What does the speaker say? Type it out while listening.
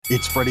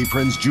It's Freddie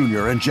Prinze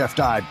Jr. and Jeff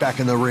Dye back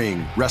in the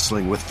ring.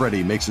 Wrestling with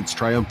Freddie makes its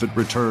triumphant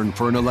return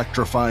for an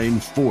electrifying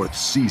 4th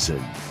season.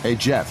 Hey,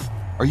 Jeff,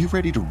 are you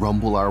ready to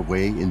rumble our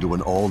way into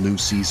an all-new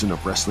season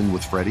of Wrestling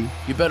with Freddie?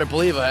 You better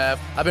believe I have.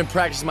 I've been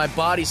practicing my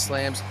body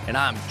slams, and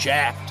I'm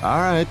jacked. All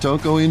right,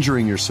 don't go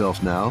injuring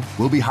yourself now.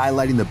 We'll be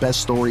highlighting the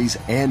best stories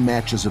and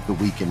matches of the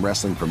week in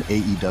wrestling from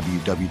AEW,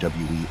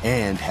 WWE,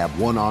 and have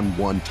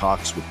one-on-one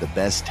talks with the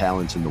best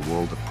talents in the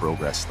world of pro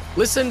wrestling.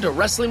 Listen to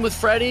Wrestling with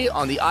Freddie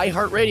on the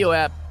iHeartRadio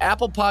app,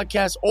 Apple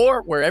Podcasts,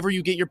 or wherever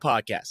you get your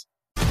podcasts.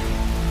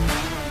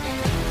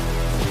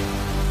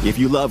 If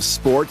you love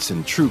sports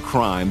and true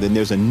crime, then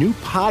there's a new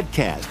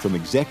podcast from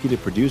executive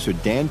producer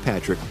Dan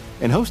Patrick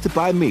and hosted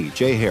by me,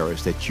 Jay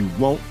Harris, that you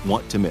won't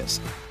want to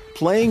miss.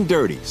 Playing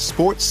Dirty: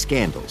 Sports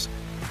Scandals.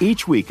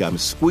 Each week, I'm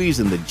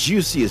squeezing the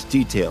juiciest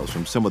details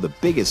from some of the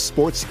biggest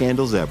sports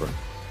scandals ever.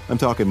 I'm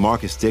talking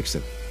Marcus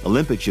Dixon,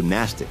 Olympic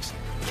gymnastics,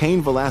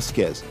 Cain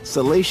Velasquez,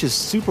 salacious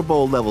Super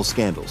Bowl-level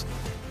scandals.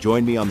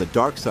 Join me on the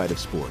dark side of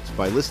sports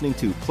by listening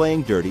to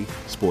Playing Dirty: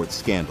 Sports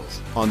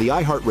Scandals on the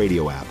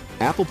iHeartRadio app,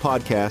 Apple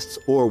Podcasts,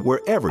 or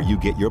wherever you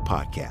get your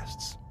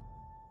podcasts.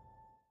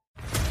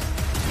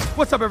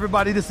 What's up,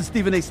 everybody? This is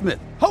Stephen A. Smith,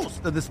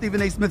 host of the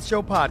Stephen A. Smith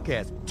Show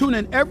podcast. Tune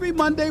in every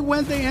Monday,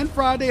 Wednesday, and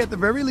Friday at the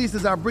very least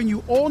as I bring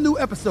you all new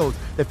episodes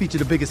that feature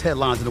the biggest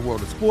headlines in the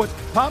world of sports,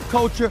 pop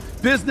culture,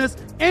 business,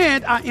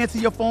 and I answer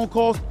your phone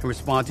calls and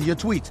respond to your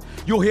tweets.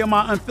 You'll hear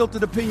my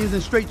unfiltered opinions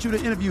and straight-shooter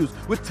interviews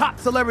with top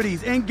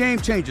celebrities and game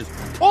changers.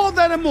 All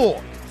that and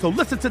more. So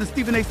listen to the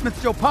Stephen A. Smith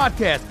Show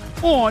podcast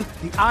on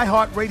the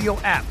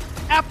iHeartRadio app,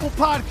 Apple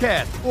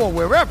Podcasts, or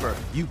wherever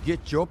you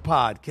get your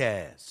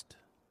podcast.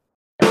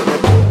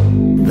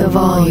 The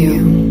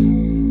Volume.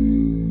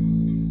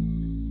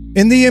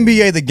 In the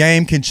NBA, the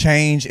game can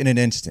change in an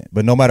instant,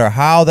 but no matter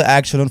how the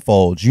action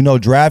unfolds, you know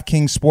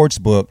DraftKings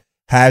Sportsbook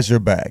has your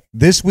back.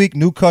 This week,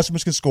 new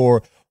customers can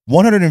score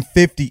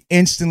 $150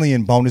 instantly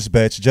in bonus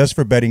bets just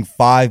for betting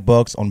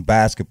 $5 on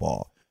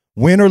basketball.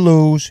 Win or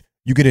lose,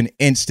 you get an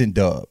instant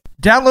dub.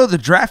 Download the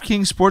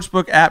DraftKings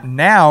Sportsbook app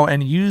now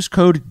and use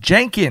code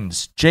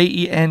Jenkins,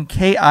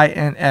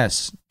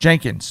 Jenkins.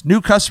 Jenkins.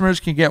 New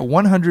customers can get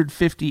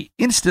 $150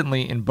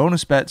 instantly in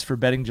bonus bets for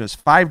betting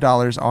just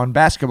 $5 on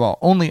basketball.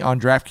 Only on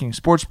DraftKings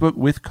Sportsbook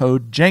with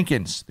code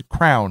Jenkins. The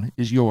crown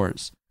is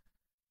yours.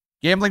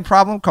 Gambling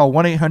problem? Call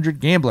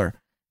 1-800-GAMBLER.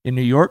 In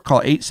New York,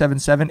 call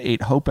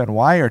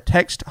 877-8-HOPE-NY or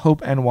text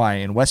HOPE-NY.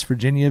 In West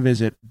Virginia,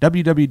 visit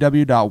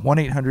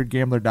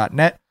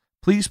www.1800gambler.net.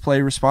 Please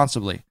play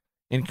responsibly.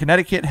 In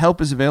Connecticut, help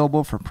is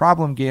available for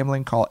problem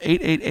gambling. Call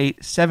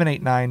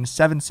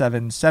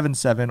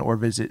 888-789-7777 or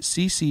visit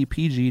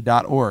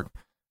ccpg.org.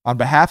 On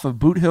behalf of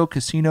Boot Hill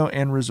Casino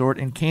and Resort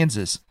in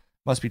Kansas,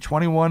 must be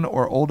 21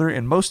 or older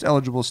in most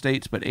eligible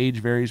states, but age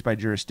varies by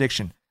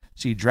jurisdiction.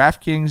 See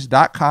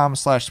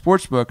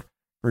DraftKings.com/sportsbook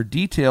for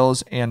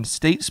details and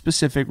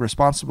state-specific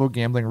responsible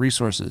gambling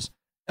resources.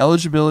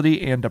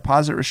 Eligibility and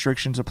deposit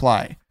restrictions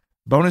apply.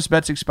 Bonus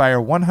bets expire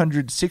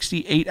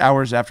 168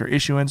 hours after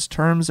issuance.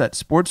 Terms at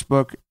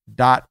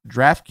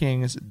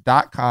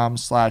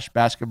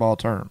sportsbook.draftkings.com/basketball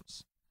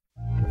terms.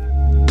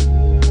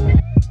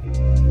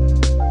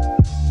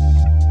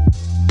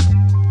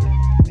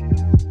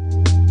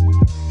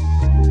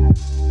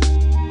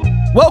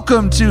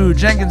 Welcome to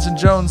Jenkins and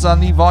Jonez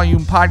on the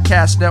Volume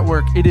Podcast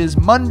Network. It is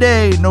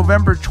Monday,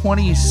 November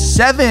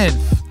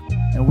 27th,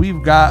 and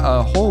we've got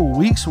a whole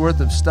week's worth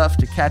of stuff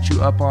to catch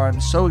you up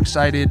on. So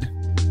excited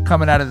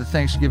coming out of the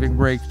Thanksgiving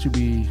break to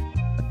be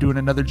doing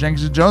another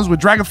Jenkins and Jonez with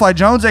Dragonfly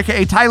Jones,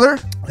 a.k.a. Tyler.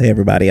 Hey,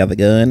 everybody. How's it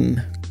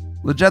going?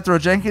 LeJethro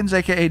Jenkins,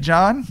 a.k.a.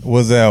 John.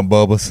 What's up,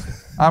 Bubbles?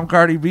 I'm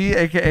Cardi B,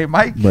 a.k.a.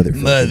 Mike.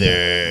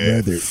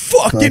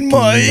 Motherfucking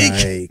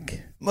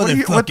Mike.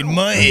 Motherfucking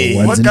Mike.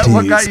 What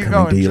got you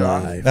going,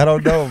 John? I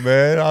don't know,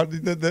 man.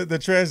 The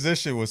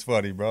transition was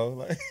funny, bro.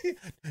 Like,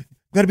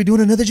 gotta be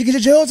doing another Jenkins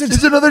and Jonez.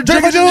 It's another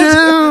Jenkins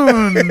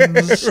and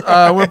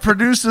Jonez. We're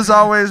produced as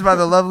always by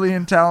the lovely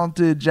and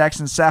talented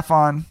Jackson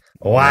Saffon.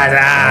 What up?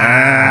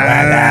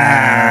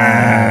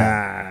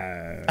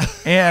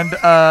 And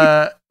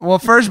well,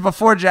 first,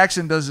 before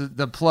Jackson does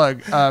the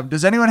plug,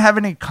 does anyone have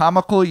any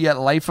comical yet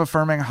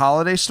life-affirming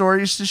holiday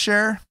stories to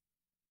share?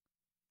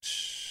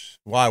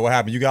 Why? What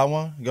happened? You got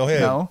one? Go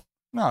ahead.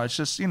 No, it's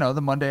just,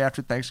 the Monday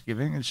after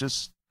Thanksgiving. It's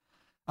just,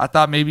 I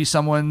thought maybe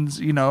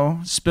someone's,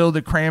 spilled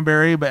a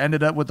cranberry but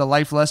ended up with a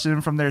life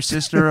lesson from their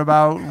sister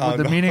about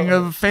the meaning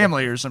of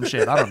family or some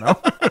shit. I don't know.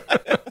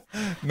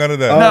 None of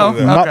that. No.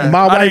 Okay.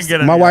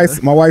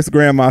 My wife's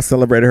grandma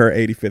celebrated her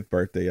 85th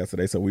birthday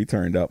yesterday, so we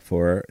turned up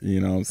for her. You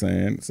know what I'm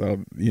saying?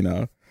 So,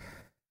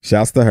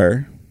 shouts to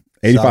her.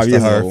 85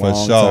 years is a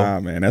long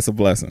time, man. That's a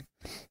blessing.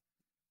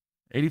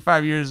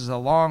 85 years is a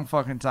long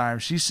fucking time.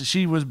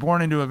 She was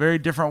born into a very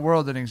different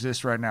world than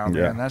exists right now,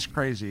 man. Yeah. That's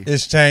crazy.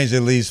 It's changed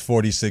at least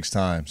 46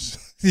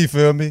 times. You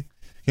feel me?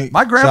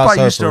 My grandpa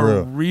used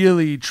to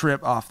really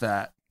trip off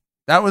that.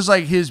 That was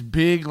like his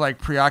big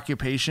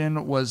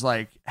preoccupation was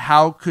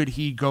how could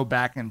he go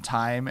back in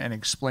time and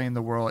explain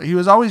the world? He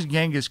was always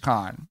Genghis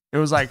Khan. It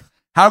was like,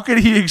 How could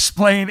he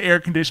explain air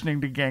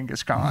conditioning to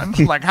Genghis Khan?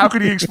 Like, how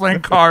could he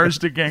explain cars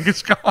to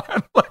Genghis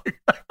Khan?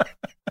 Like,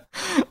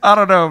 I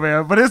don't know,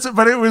 man. But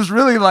it was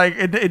really like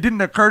it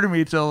didn't occur to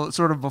me till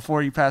sort of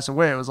before he passed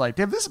away. It was like,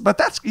 damn,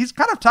 he's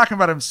kind of talking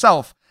about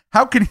himself.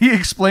 How can he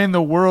explain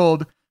the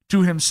world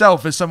to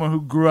himself as someone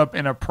who grew up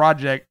in an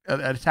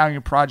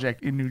Italian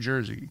project in New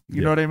Jersey?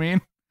 You know what I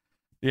mean?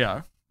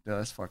 Yeah,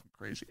 that's fucking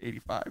crazy.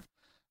 85.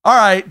 All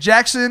right,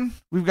 Jackson,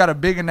 we've got a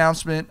big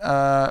announcement.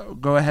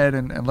 Go ahead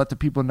and let the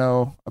people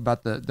know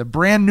about the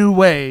brand new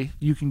way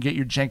you can get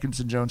your Jenkins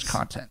and Jonez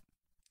content.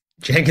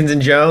 Jenkins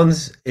and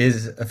Jonez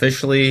is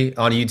officially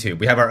on YouTube.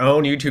 We have our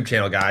own YouTube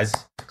channel, guys.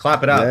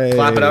 Clap it up. Yay.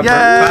 Clap it up.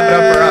 Clap it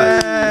up for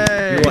us.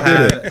 We will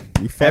have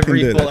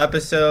every full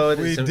episode,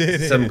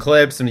 some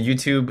clips, some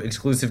YouTube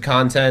exclusive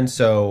content.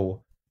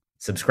 So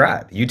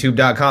subscribe.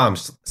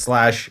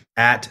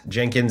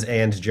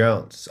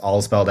 YouTube.com/@JenkinsandJonez.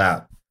 All spelled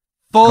out.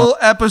 Full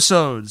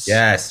episodes.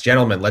 Yes,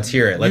 gentlemen, let's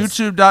hear it.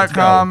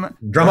 YouTube.com.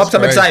 Drum up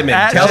some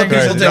excitement. Tell the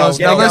people to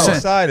now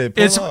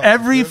listen,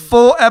 every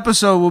full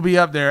episode will be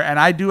up there, and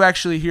I do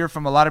actually hear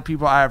from a lot of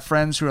people. I have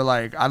friends who are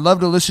like, I love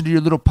to listen to your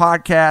little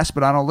podcast,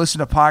 but I don't listen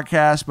to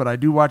podcasts, but I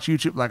do watch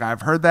YouTube. Like,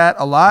 I've heard that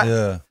a lot.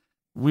 Yeah.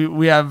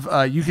 We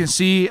have, you can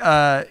see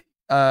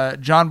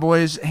John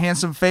Boy's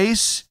handsome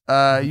face.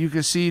 You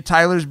can see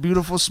Tyler's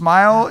beautiful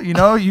smile. You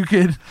know, you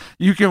can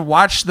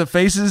watch the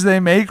faces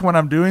they make when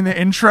I'm doing the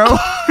intro.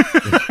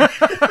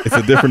 It's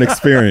a different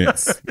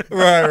experience.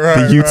 Right.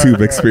 The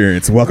YouTube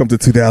experience. Welcome to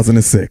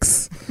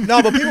 2006.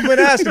 No, but people been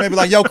asking. They be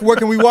like, yo, where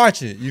can we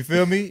watch it? You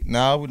feel me?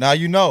 Now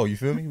you know. You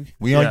feel me?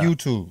 We on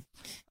YouTube.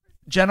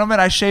 Gentlemen,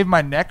 I shaved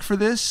my neck for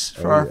this,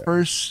 our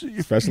first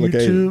special YouTube.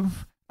 occasion.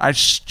 I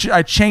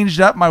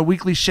changed up my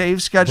weekly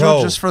shave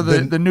schedule just for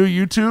the new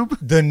YouTube.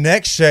 The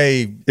neck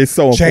shave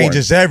so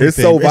changes important. everything. It's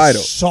so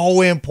vital. It's so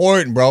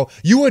important, bro.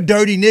 You a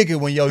dirty nigga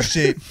when you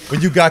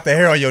got the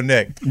hair on your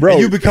neck. Bro.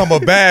 And you become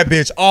a bad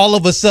bitch all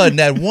of a sudden.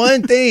 That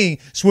one thing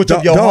switch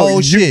up your whole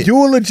shit. You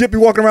will legit be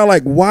walking around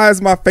like, why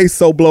is my face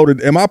so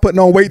bloated? Am I putting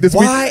on weight this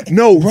week?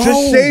 No, bro.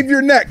 Just shave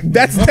your neck.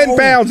 That's 10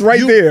 pounds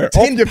right there off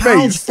your 10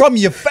 pounds face. from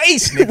your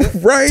face,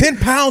 nigga. Right? 10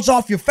 pounds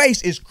off your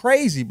face is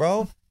crazy,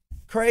 bro.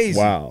 Crazy.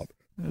 Wow.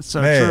 It's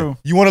so Man, true.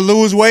 you want to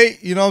lose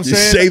weight? You know what I'm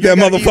saying? Shave that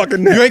motherfucking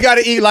neck. You ain't got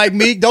to eat like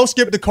me. Don't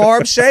skip the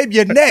carbs. Shave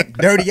your neck,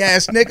 dirty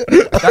ass nigga.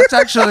 That's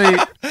actually,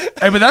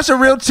 but that's a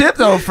real tip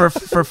though for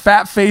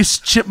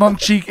fat-faced chipmunk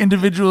cheek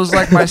individuals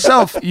like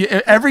myself.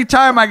 Every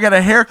time I get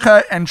a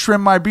haircut and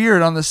trim my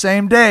beard on the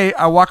same day,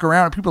 I walk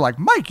around and people are like,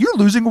 Mike, you're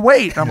losing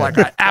weight. And I'm like,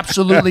 I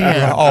absolutely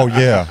am. Oh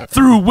yeah.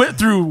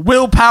 Through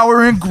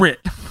willpower and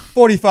grit.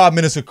 45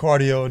 minutes of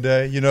cardio a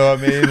day. You know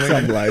what I mean?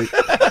 Something like.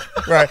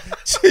 Right.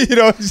 You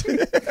know.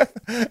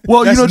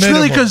 Well, that's it's really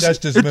minimal. because that's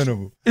just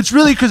minimal. It's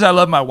really because I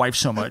love my wife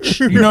so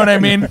much. You know what I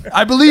mean?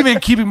 I believe in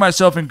keeping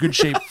myself in good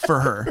shape for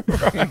her.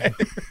 Right.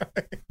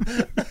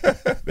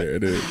 There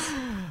it is.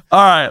 All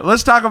right,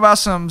 let's talk about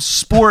some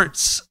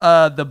sports.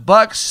 The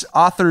Bucks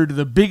authored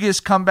the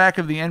biggest comeback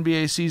of the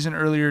NBA season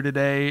earlier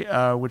today,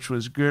 which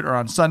was good, or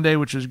on Sunday,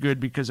 which was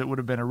good because it would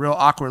have been a real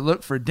awkward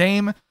look for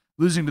Dame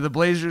losing to the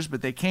Blazers,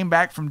 but they came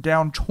back from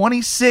down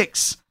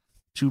 26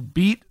 to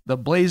beat the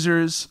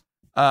Blazers.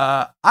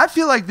 I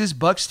feel like this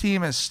Bucks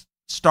team has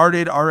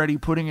started already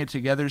putting it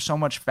together so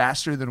much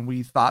faster than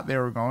we thought they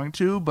were going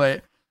to,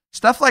 but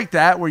stuff like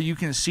that where you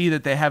can see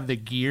that they have the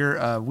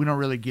gear, we don't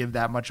really give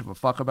that much of a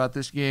fuck about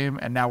this game,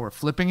 and now we're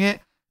flipping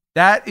it.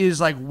 That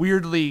is like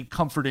weirdly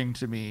comforting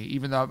to me,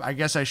 even though I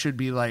guess I should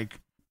be like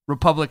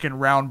Republican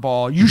round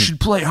ball. You should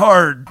play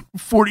hard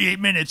 48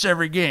 minutes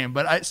every game,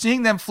 but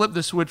seeing them flip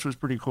the switch was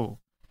pretty cool.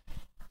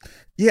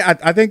 Yeah,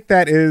 I think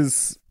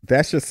that's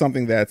just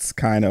something that's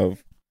kind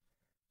of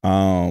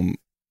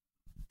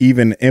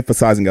even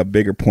emphasizing a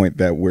bigger point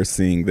that we're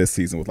seeing this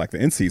season with like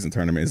the in-season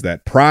tournament is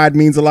that pride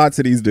means a lot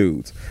to these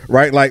dudes,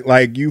 right?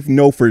 Like you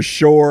know for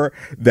sure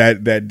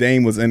that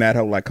Dame was in that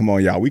hole like, come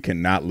on, y'all, we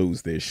cannot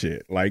lose this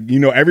shit. Like, you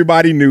know,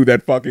 everybody knew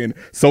that fucking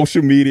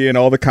social media and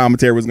all the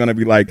commentary was going to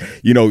be like,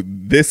 you know,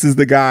 this is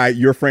the guy,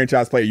 your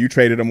franchise player, you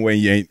traded him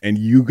away and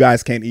you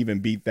guys can't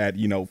even beat that,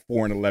 you know,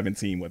 4-11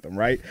 team with him,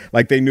 right?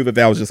 Like they knew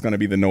that was just going to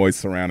be the noise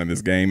surrounding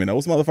this game, and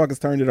those motherfuckers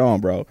turned it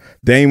on, bro.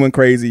 Dame went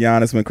crazy,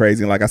 Giannis went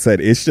crazy, and like I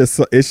said, it's just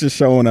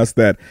showing us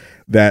that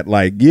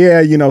like,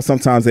 yeah, you know,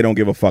 sometimes they don't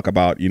give a fuck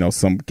about, you know,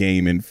 some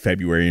game in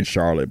February in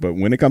Charlotte, but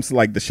when it comes to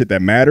like the shit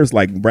that matters,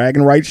 like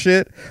bragging right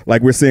shit,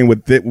 like we're seeing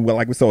with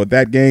like we saw with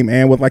that game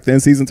and with like the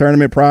in-season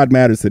tournament, pride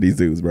matters to these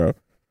dudes, bro.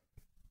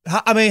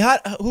 I mean,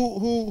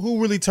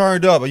 who really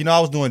turned up? You know, I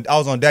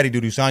was on daddy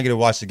duty, so I didn't get to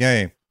watch the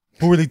game.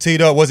 Who really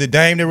teed up? Was it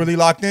Dame that really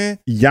locked in?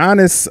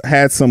 Giannis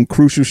had some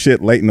crucial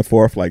shit late in the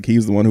fourth. Like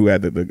he's the one who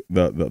had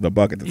the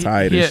bucket to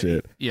tie it and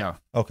shit. Yeah.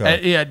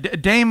 Okay.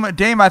 Dame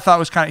I thought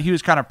was kind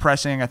of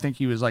pressing. I think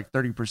he was like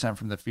 30%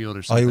 from the field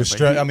or something. Oh, he was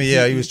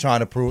he was trying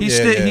to prove.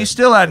 He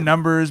still had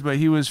numbers, but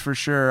he was for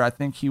sure. I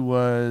think he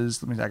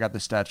was. I got the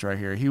stats right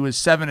here. He was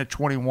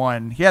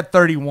 7-21. He had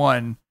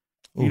 31.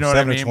 You know what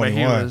I mean? But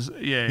he was,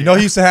 You know,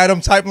 he used to have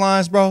them type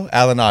lines, bro.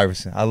 Allen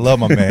Iverson. I love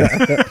my man.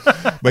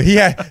 But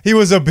he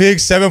was a big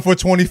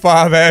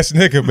 7'25" ass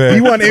nigga, man.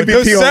 He won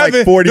MVP on like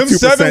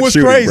 42%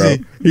 shooting, crazy.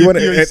 Bro. He won,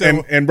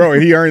 and bro,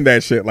 he earned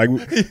that shit. Like,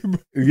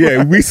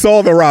 yeah, we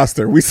saw the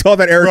roster. We saw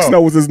that Eric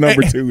Snow was his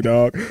number 2,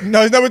 dog.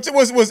 No, his number 2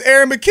 was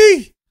Aaron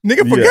McKee.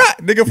 Nigga forgot.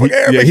 Nigga forgot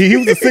Aaron McKee. He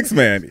was a 6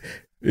 man.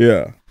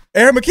 Yeah.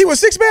 Aaron McKee was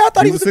 6 man. I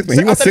thought he was 6 man.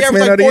 He won 6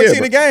 man of the year.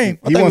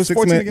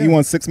 He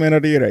won 6 man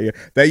of the year that year.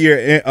 That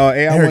year,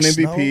 AI won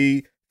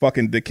MVP. Snow?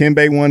 Fucking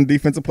Dikembe won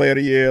Defensive Player of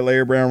the Year.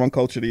 Larry Brown won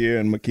Coach of the Year,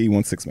 and McKee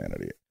won 6 man of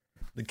the year.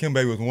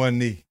 Dikembe was one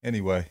knee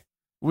anyway.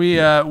 We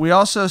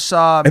also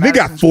saw, and they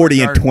got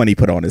 40 and 20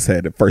 put on his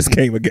head the first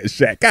game against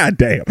Shaq. God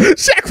damn,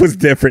 Shaq was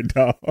different,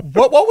 dog.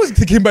 What was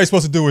Dikembe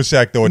supposed to do with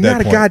Shaq though? At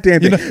that point, not a goddamn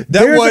thing.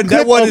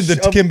 That wasn't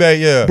the Dikembe.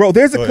 Yeah, bro.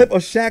 There's a clip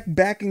of Shaq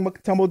backing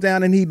Mutombo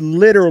down, and he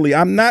literally,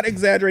 I'm not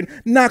exaggerating,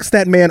 knocks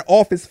that man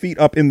off his feet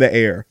up in the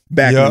air,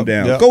 backing him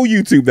down. Yep. Go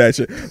YouTube that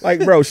shit.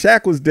 Like, bro,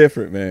 Shaq was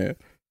different, man.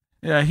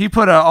 Yeah, he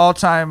put an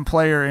all-time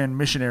player in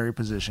missionary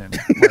position,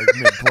 like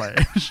mid-play.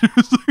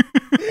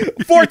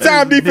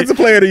 4-time Defensive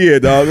Player of the Year,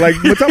 dog. Like,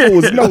 Mutombo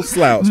was no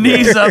slouch.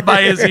 Knees up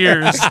by his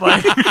ears.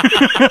 Like.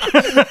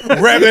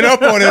 Revving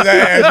up on his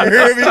ass,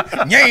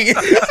 you hear me?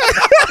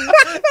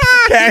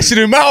 Cashing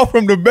him out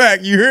from the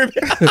back, you hear me?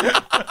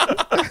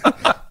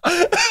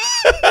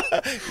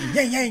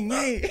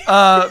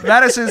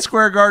 Madison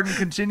Square Garden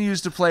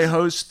continues to play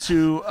host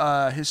to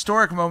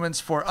historic moments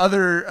for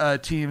other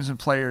teams and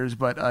players,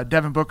 but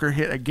Devin Booker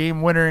hit a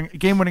game-winning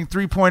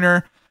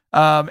 3-pointer,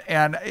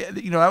 and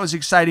that was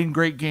exciting,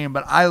 great game.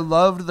 But I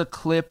loved the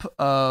clip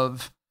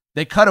of,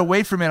 they cut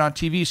away from it on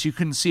TV so you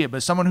couldn't see it,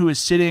 but someone who was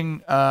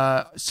sitting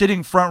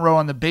front row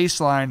on the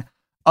baseline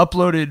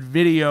uploaded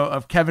video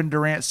of Kevin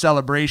Durant's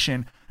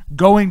celebration,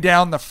 going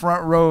down the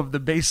front row of the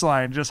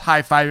baseline, just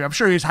high-fiving. I'm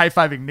sure he was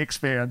high-fiving Knicks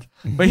fans,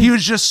 but he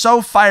was just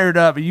so fired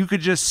up, and you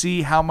could just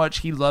see how much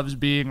he loves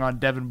being on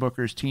Devin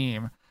Booker's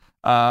team.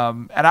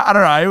 And I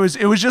don't know,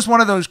 it was just one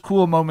of those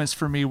cool moments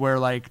for me where,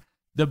 like,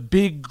 the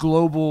big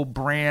global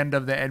brand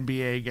of the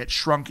NBA gets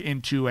shrunk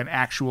into an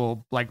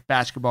actual, like,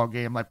 basketball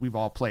game like we've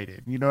all played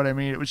it. You know what I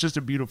mean? It was just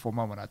a beautiful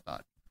moment, I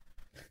thought.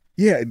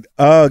 Yeah,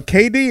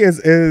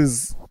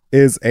 KD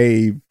is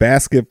a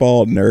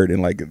basketball nerd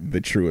in like the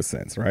truest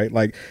sense, right?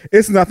 Like,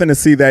 it's nothing to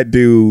see that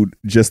dude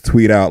just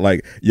tweet out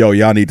like, yo,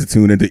 y'all need to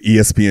tune into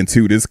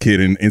ESPN2. This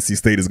kid in NC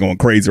State is going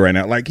crazy right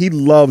now. Like, he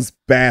loves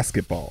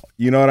basketball.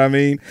 You know what I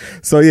mean?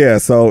 So yeah,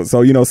 so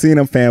seeing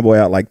him fanboy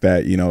out like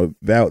that,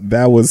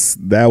 that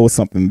was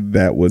something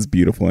that was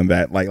beautiful, and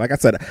that like I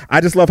said,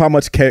 I just love how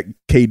much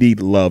KD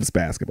loves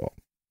basketball.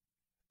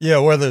 Yeah,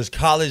 whether it's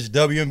college,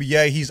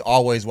 WNBA, he's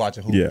always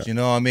watching hoops. Yeah. You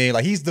know what I mean?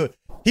 Like, he's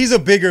a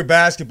bigger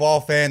basketball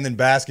fan than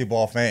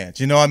basketball fans.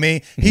 You know what I mean?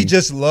 Mm-hmm. He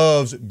just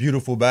loves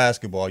beautiful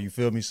basketball. You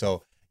feel me?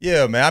 So,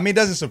 yeah, man. I mean, it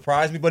doesn't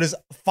surprise me, but it's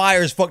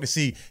fire as fuck to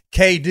see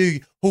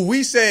KD, who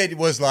we said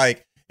was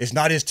like, it's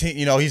not his team.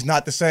 He's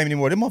not the same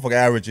anymore. This motherfucker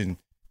averaging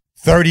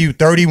 30,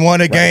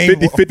 31 a game,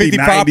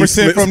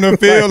 55% from the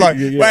field.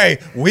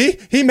 Like,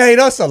 wait, he made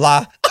us a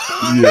lie.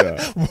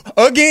 Yeah.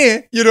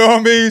 Again, you know what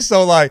I mean?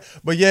 So, like,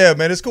 but yeah,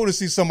 man, it's cool to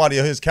see somebody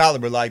of his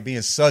caliber, like,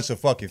 being such a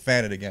fucking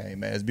fan of the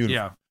game, man. It's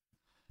beautiful.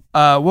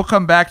 Yeah. We'll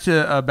come back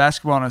to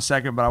basketball in a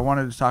second, but I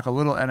wanted to talk a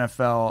little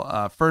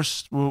NFL.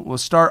 First, we'll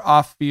start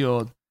off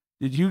field.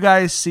 Did you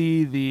guys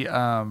see the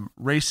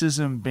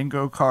racism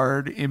bingo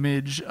card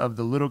image of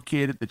the little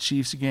kid at the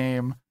Chiefs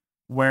game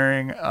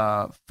wearing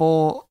a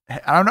full?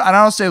 I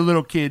don't say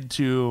little kid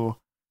to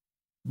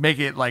make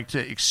it like to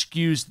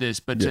excuse this,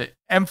 but to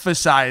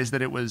emphasize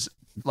that it was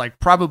like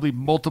probably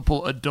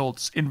multiple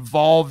adults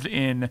involved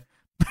in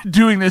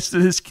doing this to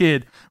this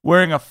kid,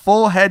 wearing a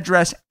full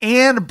headdress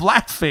and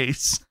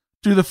blackface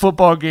to the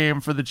football game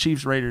for the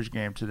Chiefs-Raiders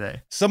game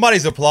today.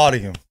 Somebody's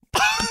applauding him.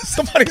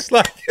 Somebody's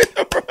like,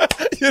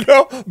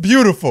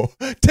 beautiful.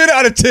 10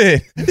 out of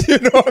 10. You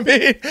know what I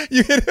mean?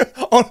 You hit it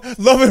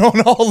love it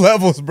on all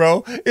levels,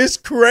 bro. It's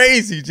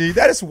crazy, G.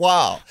 That is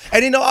wild.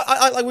 And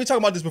I like we talked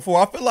about this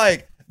before. I feel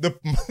like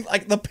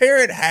the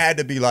parent had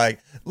to be like,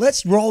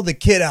 let's roll the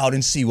kid out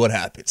and see what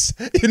happens.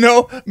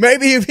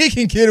 Maybe if he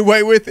can get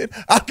away with it,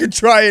 I could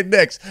try it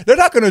next. They're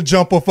not going to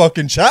jump a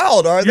fucking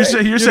child, are they?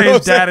 You're saying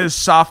his dad is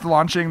soft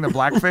launching the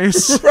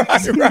blackface?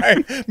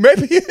 Right.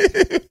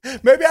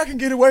 Maybe I can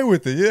get away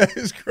with it. Yeah,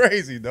 it's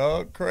crazy,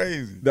 dog.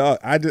 Crazy. No,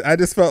 I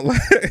just felt like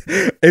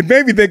it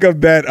made me think of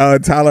that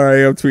Tyler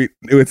AM tweet.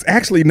 It's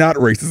actually not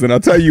racist, and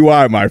I'll tell you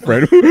why, my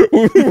friend.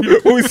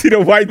 We see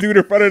the white dude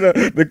in front of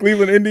the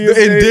Cleveland Indians.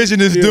 The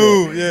indigenous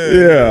dude.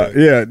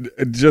 Yeah.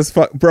 Just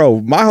fuck.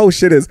 Bro, my whole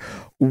shit is,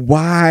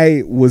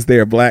 why was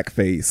there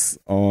blackface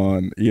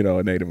on,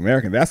 a Native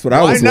American? That's what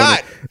I was wondering. Why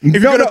not?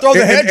 If you're going to throw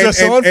the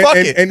headdress on, fuck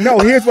it. And no,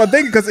 here's my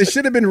thing, because it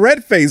should have been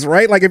red face,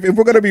 right? Like, if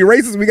we're going to be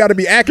racist, we got to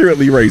be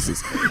accurately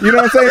racist. You know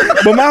what I'm saying?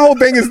 But my whole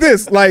thing is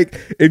this, like,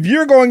 if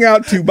you're going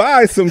out to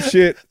buy some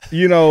shit,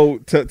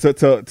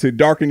 to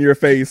darken your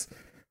face,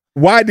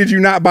 why did you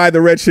not buy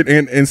the red shit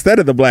instead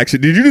of the black shit?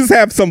 Did you just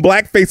have some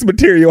blackface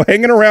material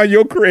hanging around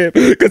your crib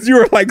because you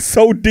were like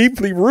so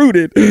deeply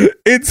rooted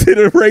into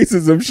the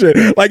racism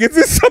shit? Like, is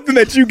this something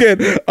that you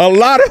get a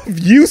lot of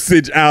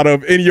usage out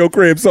of in your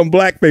crib, some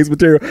blackface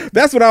material?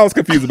 That's what I was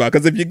confused about.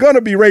 Because if you're going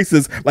to be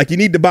racist, like, you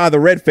need to buy the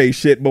red face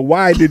shit, but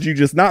why did you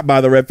just not buy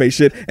the red face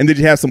shit? And did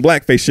you have some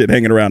blackface shit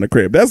hanging around the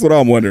crib? That's what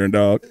I'm wondering,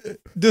 dog.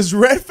 Does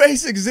red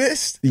face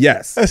exist?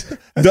 Yes.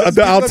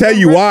 I'll tell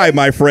you why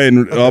my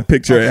friend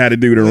picture had a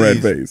dude in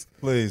red face.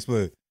 Please.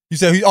 You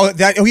said he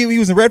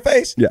was in red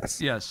face?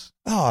 Yes.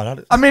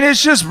 Oh, I mean,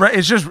 it's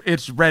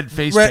red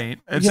face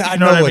paint. It's, yeah, you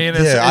know what I mean?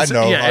 I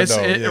know.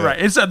 Right.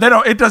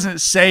 It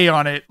doesn't say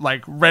on it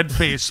like red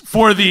face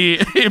for the.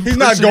 He's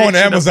not going to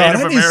Amazon.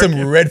 I need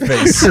some red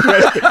face.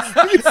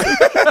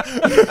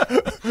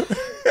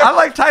 I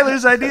like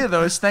Tyler's idea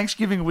though. It's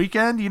Thanksgiving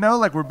weekend, you know,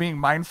 like we're being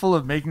mindful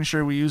of making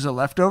sure we use the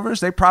leftovers.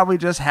 They probably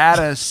just had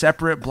a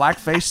separate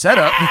blackface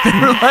setup. They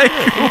were like,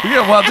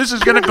 well, this is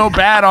going to go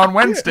bad on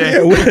Wednesday.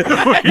 Yeah, we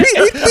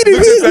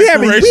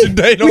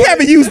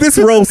haven't used this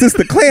roll since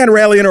the Klan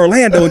rally in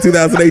Orlando in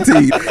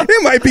 2018.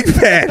 It might be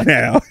bad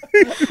now.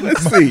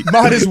 Let's see.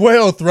 Might as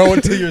well throw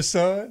it to your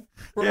son.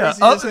 He's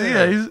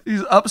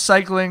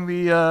upcycling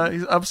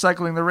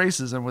the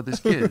racism with his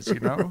kids, you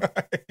know.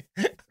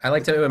 I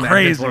like to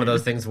imagine it's one of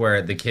those things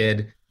where the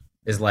kid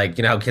is like,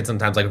 you know how kids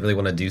sometimes like really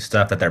want to do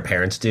stuff that their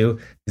parents do.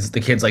 The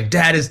kid's like,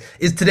 Dad, is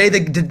today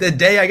the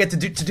day I get to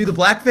do the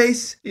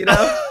blackface? You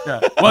know?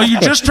 Yeah. Well, you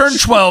just turned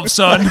 12,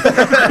 son.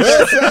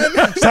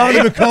 It's time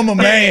to become a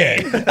man.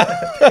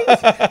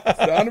 It's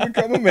time to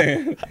become a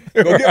man.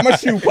 Go get my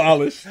shoe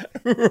polish.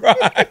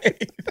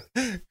 Right.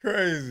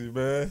 Crazy,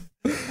 man.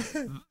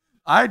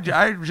 I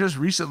just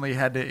recently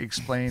had to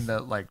explain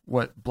that like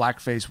what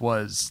blackface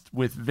was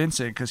with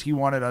Vincent because he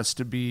wanted us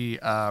to be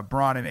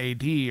Braun and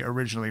AD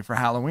originally for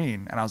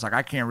Halloween, and I was like,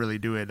 I can't really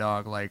do it,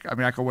 dog. Like, I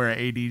mean, I could wear an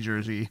AD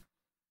jersey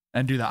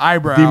and do the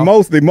eyebrow.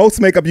 The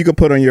most makeup you could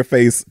put on your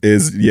face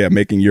is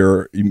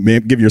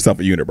give yourself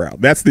a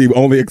unibrow. That's the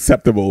only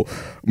acceptable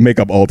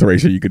makeup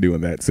alteration you could do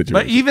in that situation.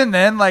 But even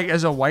then, like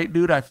as a white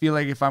dude, I feel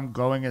like if I'm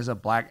going as a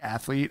black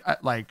athlete,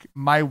 like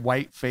my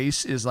white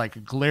face is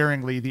like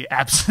glaringly the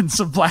absence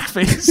of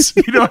blackface.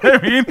 You know what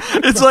I mean?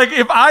 It's like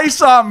if I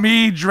saw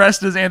me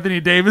dressed as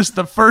Anthony Davis,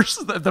 the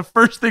first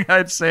thing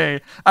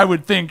I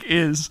would think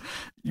is,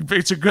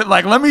 it's a good,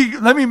 like, let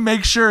me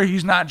make sure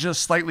he's not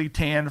just slightly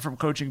tanned from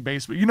coaching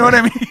baseball. You know what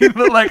I mean?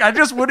 Like, I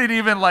just wouldn't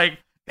even like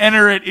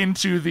enter it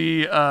into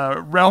the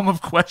realm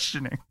of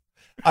questioning.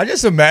 I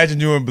just imagine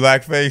you in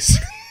blackface.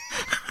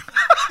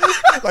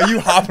 Like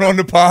you hopping on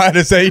the pond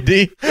as AD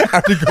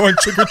after going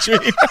trick or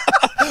treat.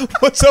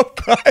 What's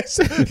up, guys?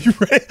 You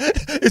ready?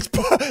 It's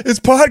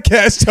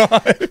podcast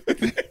time.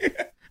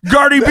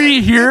 Gardy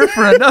B here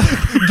for another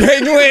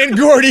Gangland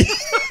Gordy.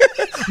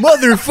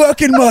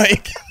 Motherfucking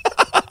Mike.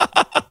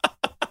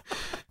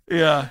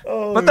 Yeah.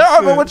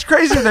 But what's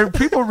crazy is that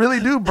people really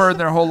do burn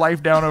their whole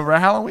life down over a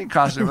Halloween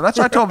costume. That's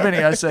what I told Vinny.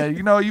 I said,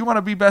 you know, you want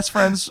to be best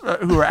friends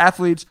who are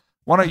athletes,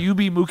 why don't you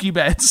be Mookie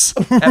Betts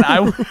and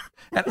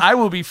I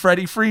will be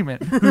Freddie Freeman,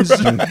 who's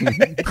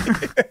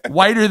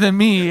whiter than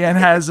me and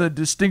has a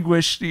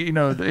distinguished, you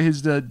know,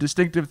 his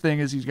distinctive thing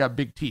is he's got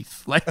big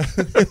teeth. Like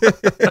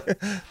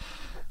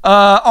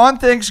on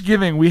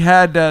Thanksgiving, we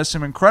had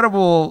some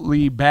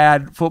incredibly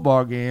bad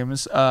football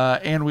games,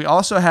 and we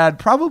also had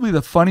probably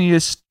the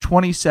funniest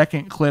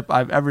 20-second clip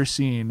I've ever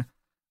seen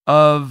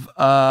of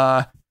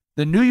the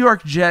New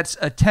York Jets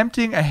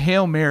attempting a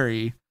Hail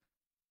Mary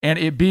and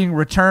it being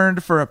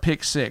returned for a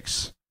pick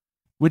six,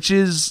 which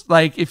is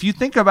like, if you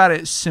think about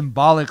it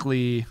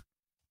symbolically,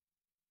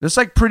 it's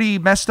like pretty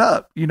messed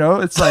up. You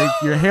know, it's like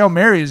your Hail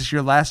Mary is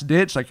your last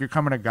ditch. Like you're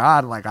coming to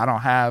God, like I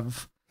don't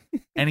have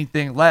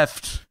anything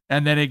left.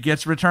 And then it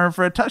gets returned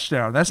for a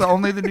touchdown. That's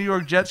only the New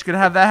York Jets could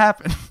have that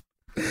happen.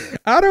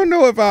 I don't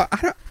know if I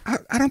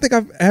don't think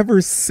I've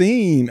ever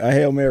seen a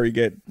Hail Mary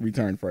get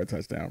returned for a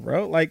touchdown,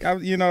 bro. Like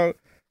that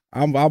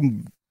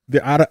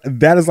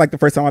is like the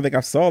first time I think I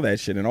saw that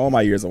shit in all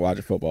my years of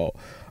watching football.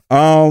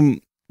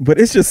 But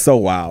it's just so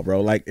wild, bro.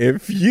 Like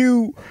if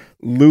you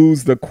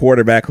lose the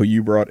quarterback who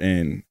you brought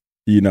in,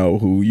 you know,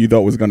 who you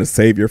thought was going to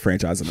save your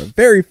franchise in the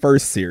very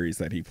first series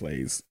that he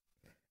plays,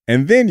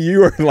 and then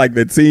you are like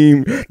the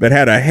team that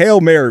had a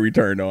Hail Mary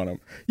returned on him,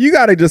 you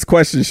got to just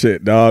question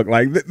shit, dog.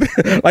 Like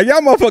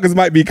y'all motherfuckers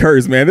might be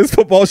cursed, man. This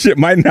football shit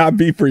might not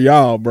be for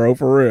y'all, bro,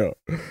 for real.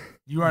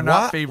 You are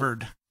not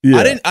favored. Yeah.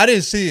 I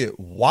didn't see it.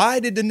 Why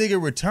did the nigga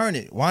return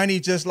it? Why ain't he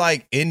just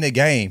like in the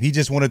game? He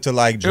just wanted to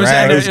like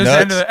drag his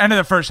nuts. End of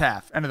the first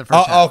half.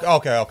 half.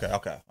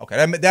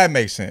 Okay. That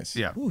makes sense.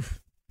 Yeah. Oof.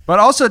 But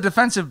also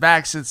defensive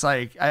backs, it's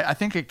like I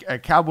think a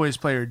Cowboys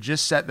player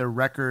just set the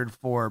record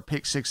for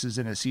pick sixes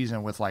in a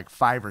season with like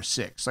 5 or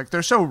 6. Like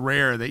they're so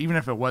rare that even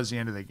if it was the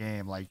end of the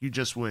game, like you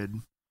just would.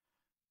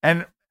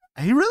 And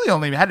he really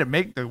only had to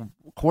make the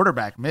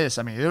quarterback miss.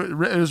 I mean,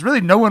 it was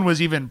really no one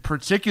was even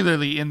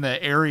particularly in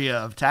the area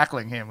of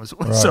tackling him.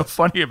 What's so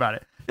funny about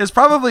it? It's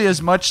probably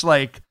as much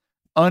like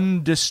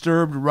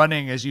undisturbed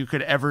running as you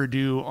could ever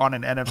do on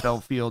an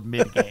NFL field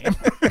mid game.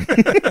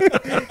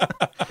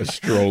 A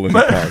stroll in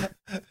the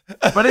park.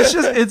 But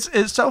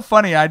it's so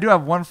funny. I do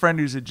have one friend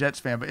who's a Jets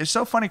fan, but it's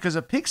so funny because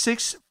a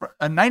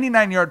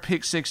 99-yard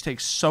pick six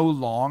takes so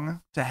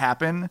long to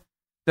happen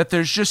that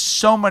there's just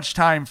so much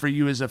time for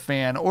you as a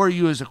fan or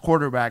you as a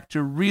quarterback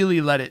to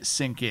really let it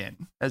sink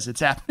in as it's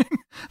happening.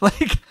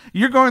 Like,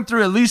 you're going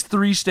through at least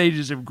 3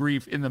 stages of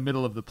grief in the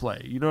middle of the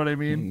play. You know what I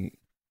mean?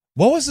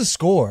 What was the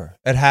score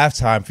at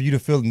halftime for you to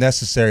feel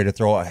necessary to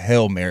throw a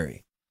Hail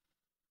Mary?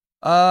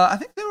 I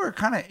think they were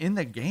kind of in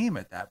the game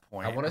at that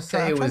point. I want to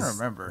say it was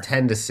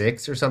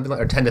 10-6 or something,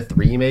 or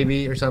 10-3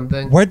 maybe or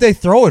something. Where'd they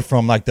throw it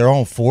from? Like their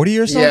own 40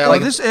 or something?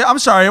 Yeah, I'm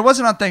sorry, it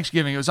wasn't on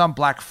Thanksgiving. It was on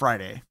Black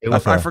Friday.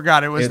 I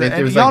forgot it was.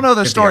 Y'all know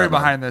the story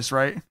behind this,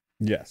 right?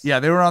 Yes.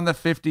 Yeah, they were on the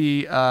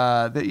 50.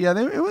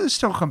 It was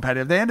still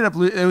competitive. They ended up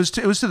it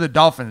was to the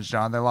Dolphins,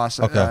 John. They lost.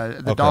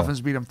 The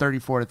Dolphins beat them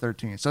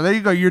 34-13. So there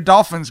you go. Your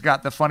Dolphins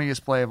got the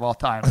funniest play of all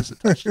time as a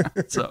touchdown.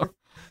 So.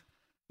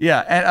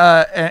 Yeah,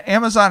 and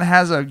Amazon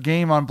has a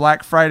game on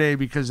Black Friday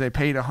because they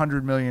paid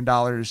 $100 million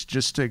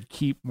just to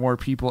keep more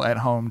people at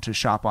home to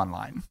shop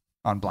online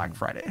on Black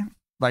Friday.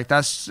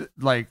 That's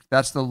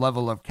the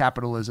level of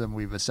capitalism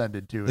we've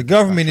ascended to. The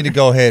government need to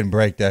go ahead and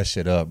break that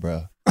shit up,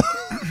 bro.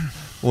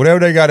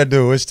 Whatever they got to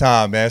do, it's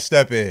time, man.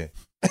 Step in.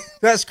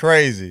 That's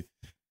crazy.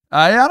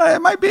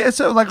 It might be.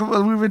 So like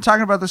we've been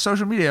talking about the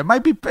social media. It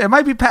might be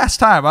past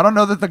time. I don't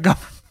know that the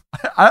government.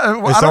 I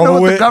don't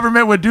know what the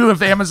government would do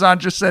if Amazon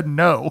just said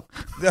no.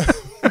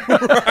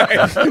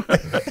 Right.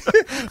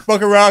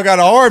 Fuck around, got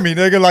an army,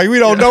 nigga. Like, we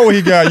don't know what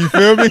he got. You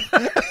feel me?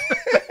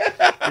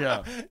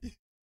 Yeah.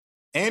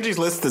 Angie's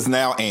List is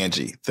now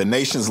Angie, the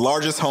nation's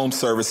largest home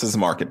services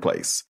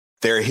marketplace.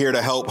 They're here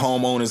to help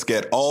homeowners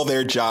get all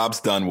their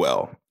jobs done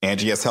well.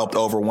 Angie has helped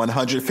over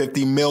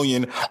 150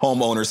 million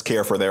homeowners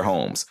care for their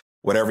homes.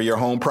 Whatever your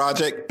home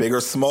project, big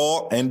or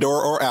small,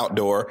 indoor or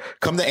outdoor,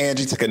 come to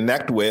Angie to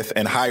connect with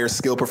and hire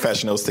skilled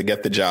professionals to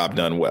get the job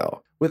done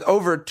well. With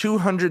over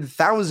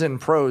 200,000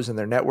 pros in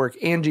their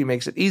network, Angie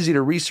makes it easy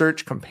to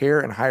research, compare,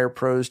 and hire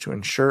pros to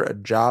ensure a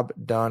job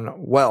done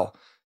well.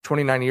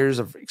 29 years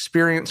of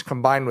experience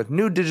combined with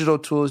new digital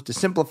tools to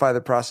simplify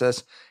the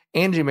process,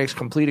 Angie makes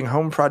completing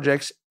home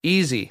projects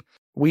easy.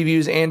 We've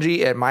used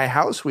Angie at my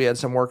house. We had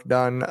some work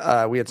done.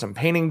 We had some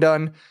painting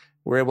done.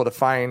 We're able to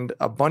find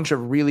a bunch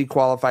of really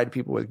qualified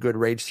people with good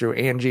rates through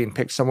Angie and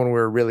pick someone we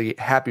were really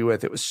happy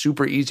with. It was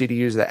super easy to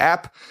use the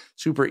app,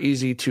 super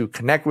easy to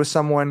connect with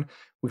someone.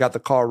 We got the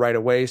call right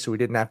away, so we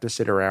didn't have to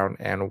sit around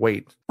and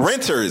wait.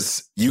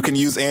 Renters, you can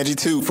use Angie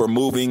too for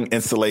moving,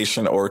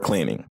 installation, or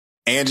cleaning.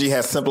 Angie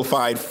has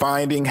simplified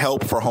finding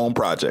help for home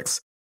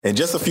projects. In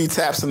just a few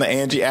taps in the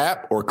Angie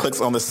app or clicks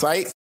on the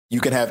site,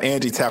 you can have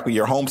Angie tackle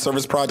your home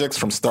service projects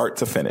from start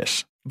to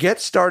finish.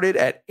 Get started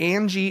at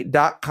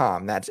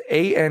Angie.com. That's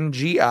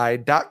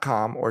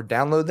ANGI.com, or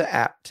download the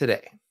app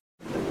today.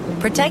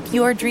 Protect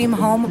your dream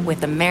home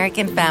with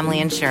American Family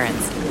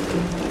Insurance.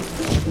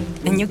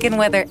 And you can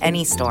weather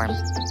any storm.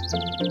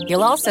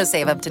 You'll also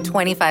save up to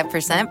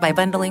 25% by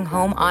bundling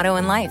home, auto,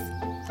 and life.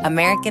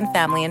 American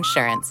Family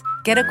Insurance.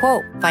 Get a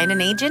quote. Find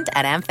an agent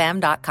at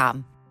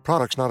amfam.com.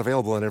 Products not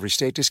available in every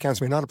state. Discounts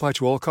may not apply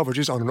to all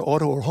coverages on an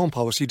auto or home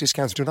policy.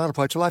 Discounts do not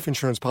apply to life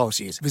insurance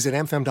policies. Visit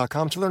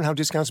amfam.com to learn how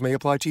discounts may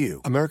apply to you.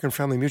 American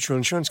Family Mutual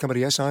Insurance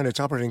Company, SI, and its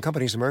operating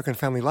companies, American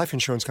Family Life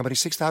Insurance Company,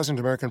 6000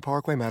 American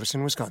Parkway,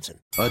 Madison, Wisconsin.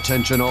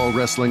 Attention all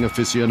wrestling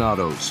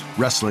aficionados.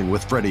 Wrestling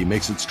with Freddie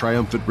makes its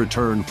triumphant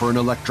return for an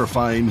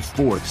electrifying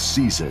 4th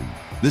season.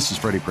 This is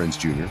Freddie Prinze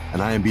Jr.,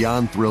 and I am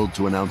beyond thrilled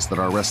to announce that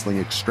our wrestling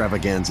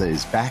extravaganza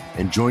is back,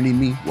 and joining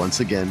me once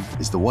again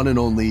is the one and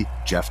only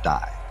Jeff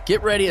Dye.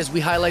 Get ready as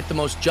we highlight the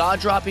most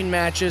jaw-dropping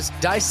matches,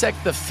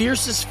 dissect the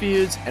fiercest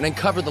feuds, and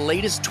uncover the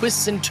latest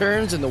twists and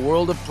turns in the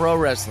world of pro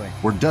wrestling.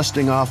 We're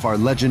dusting off our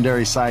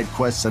legendary side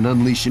quests and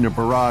unleashing a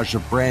barrage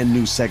of brand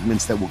new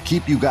segments that will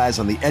keep you guys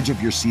on the edge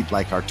of your seat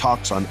like our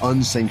talks on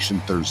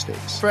Unsanctioned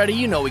Thursdays. Freddie,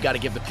 you know we got to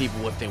give the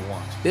people what they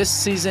want. This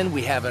season,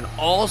 we have an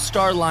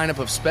all-star lineup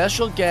of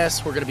special guests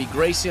who are going to be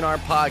gracing our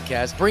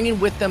podcast, bringing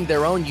with them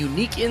their own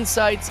unique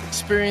insights,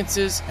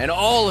 experiences, and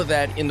all of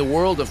that in the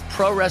world of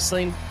pro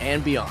wrestling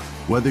and beyond.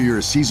 Whether you're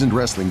a seasoned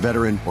wrestling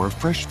veteran or a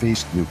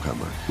fresh-faced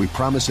newcomer, we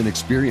promise an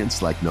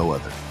experience like no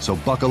other. So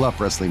buckle up,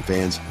 wrestling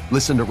fans.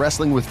 Listen to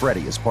Wrestling with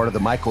Freddie as part of the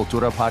My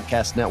Cultura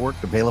Podcast Network,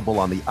 available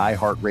on the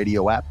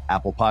iHeartRadio app,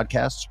 Apple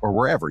Podcasts, or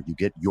wherever you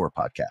get your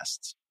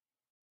podcasts.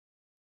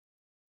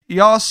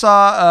 Y'all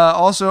saw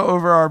also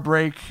over our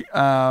break,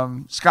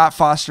 Scott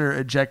Foster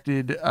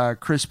ejected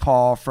Chris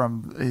Paul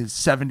from his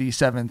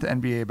 77th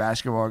NBA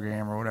basketball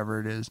game or whatever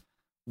it is.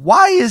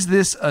 Why is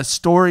this a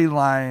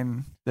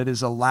storyline that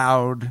is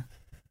allowed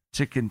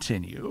to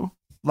continue?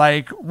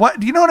 Like, what,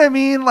 do you know what I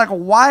mean? Like,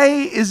 why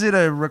is it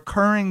a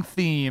recurring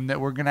theme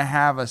that we're going to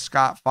have a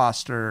Scott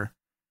Foster,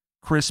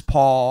 Chris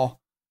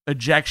Paul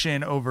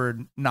ejection over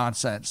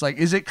nonsense? Like,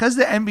 is it because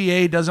the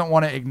NBA doesn't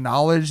want to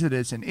acknowledge that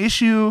it's an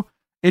issue?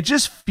 It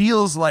just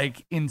feels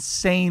like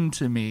insane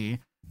to me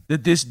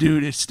that this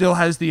dude still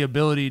has the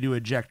ability to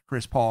eject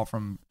Chris Paul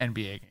from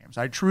NBA games.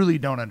 I truly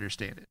don't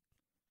understand it.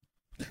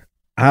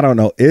 I don't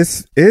know.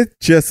 It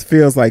just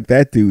feels like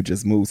that dude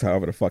just moves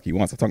however the fuck he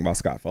wants. I'm talking about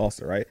Scott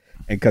Foster, right?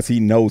 And because he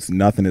knows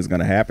nothing is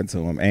going to happen to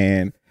him.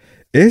 And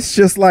it's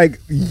just like,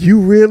 you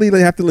really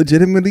have to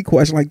legitimately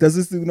question, like, does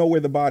this dude know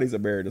where the bodies are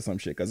buried or some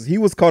shit? Because he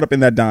was caught up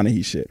in that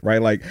Donaghy shit,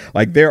 right? Like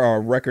there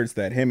are records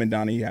that him and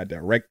Donaghy had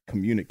direct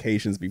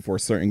communications before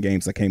certain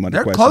games that came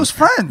under question. They're close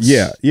friends.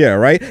 Yeah,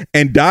 right?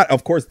 And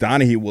of course,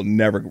 Donaghy will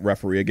never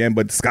referee again,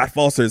 but Scott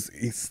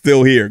he's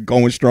still here,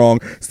 going strong,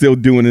 still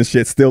doing this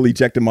shit, still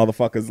ejecting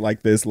motherfuckers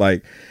like this.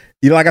 Like,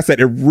 like I said,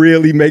 it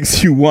really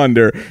makes you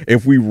wonder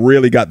if we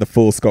really got the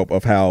full scope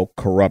of how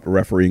corrupt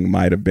refereeing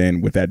might have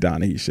been with that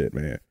Donaghy shit,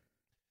 man.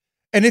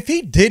 And if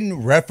he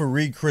didn't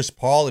referee Chris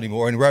Paul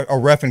anymore or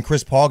ref in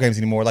Chris Paul games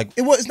anymore, like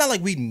it's not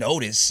like we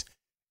notice.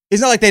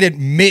 It's not like they'd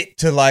admit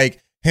to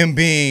like him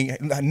being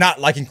not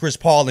liking Chris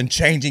Paul and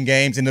changing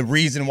games, and the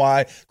reason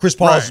why Chris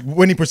Paul's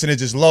winning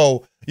percentage is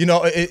low,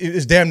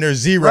 it's damn near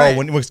zero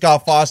when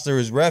Scott Foster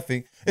is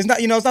reffing. It's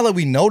not, it's not like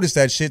we notice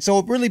that shit. So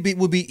it really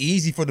would be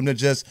easy for them to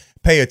just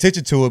pay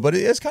attention to it, but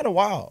it's kind of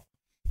wild.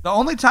 The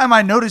only time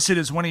I notice it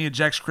is when he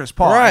ejects Chris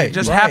Paul. Right, it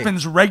just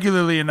happens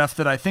regularly enough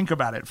that I think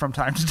about it from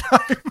time to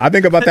time. I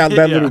think about that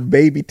little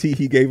baby T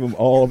he gave him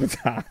all the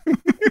time.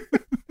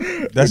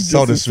 That's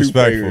so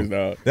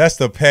disrespectful. That's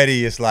the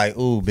pettiest, like,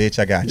 ooh, bitch,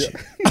 I got you.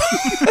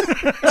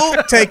 Ooh,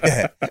 take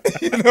that.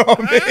 You know what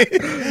I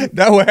mean?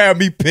 That would have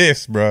me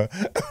pissed, bro.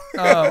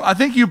 I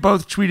think you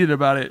both tweeted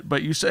about it,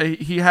 but you say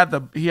he had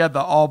the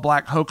all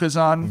black Hokas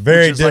on.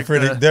 Very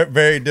different,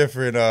 very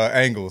different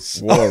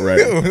angles. War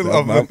ready.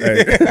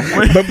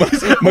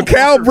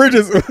 Mikal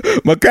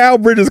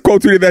Bridges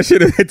quote tweeted that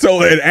shit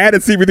and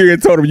added CP3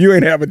 and told him, "You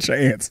ain't have a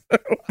chance."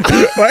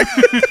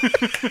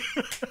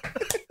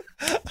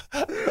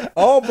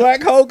 All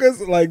black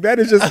Hokas, like that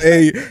is just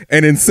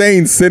an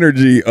insane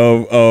synergy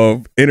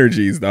of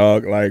energies,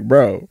 dog. Like,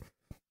 bro,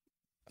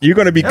 you're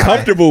gonna be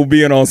comfortable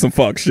being on some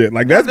fuck shit.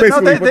 Like that's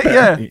basically what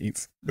that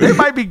means. They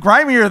might be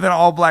grimier than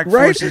all black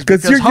forces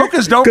because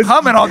Hokas don't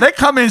come in all. They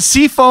come in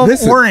seafoam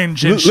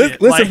orange and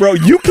shit. Listen, bro,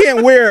 you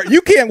can't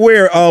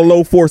wear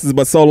low forces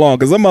but so long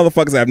because some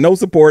motherfuckers have no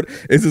support.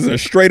 This is a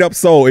straight up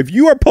soul. If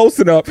you are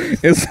posting up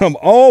in some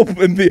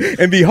in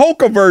the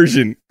Hoka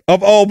version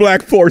of all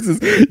black forces,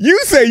 you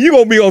say you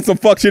gonna be on some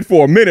fuck shit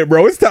for a minute,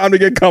 bro. It's time to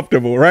get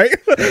comfortable, right?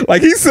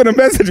 Like he sent a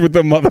message with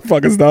them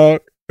motherfuckers,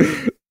 dog.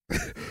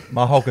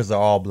 My Hokas are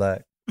all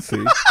black.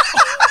 See.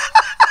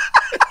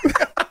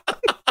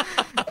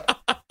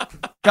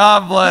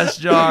 God bless,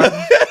 John.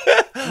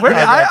 Where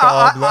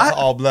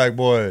all black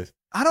boys.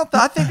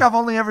 I think I've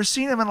only ever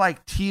seen them in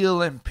like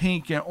teal and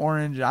pink and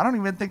orange. I don't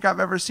even think I've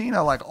ever seen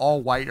a like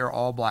all white or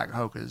all black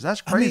Hokas. That's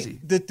crazy. I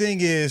mean, the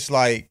thing is,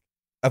 like,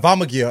 if I'm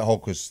gonna get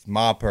Hokas,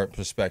 my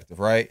perspective,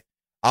 right?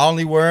 I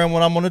only wear them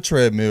when I'm on the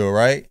treadmill,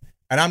 right?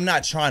 And I'm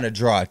not trying to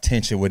draw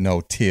attention with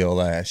no teal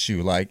ass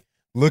shoe. Like,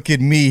 look at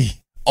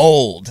me,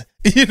 old.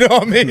 You know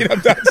what I mean?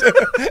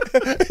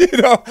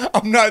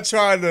 I'm not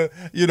trying to,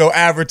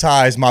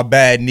 advertise my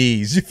bad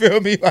knees. You feel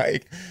me?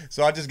 Like,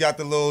 so I just got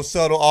the little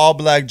subtle all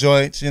black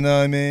joints. You know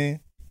what I mean?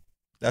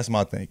 That's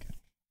my thinking.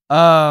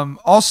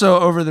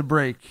 Also over the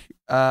break,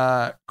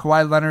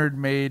 Kawhi Leonard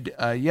made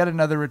yet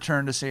another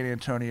return to San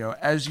Antonio.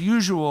 As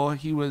usual,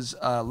 he was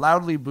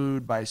loudly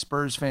booed by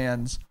Spurs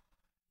fans.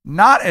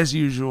 Not as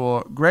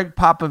usual, Greg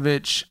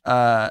Popovich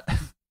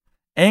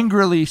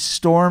angrily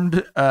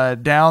stormed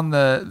down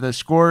the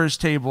scorer's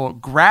table,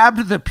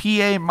 grabbed the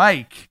PA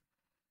mic,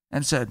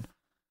 and said,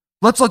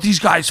 "Let's let these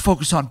guys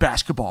focus on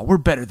basketball. We're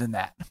better than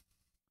that."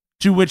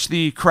 To which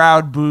the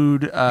crowd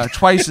booed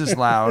twice as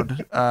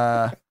loud.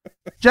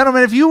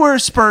 Gentlemen, if you were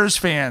Spurs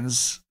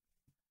fans,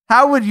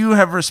 how would you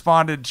have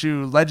responded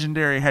to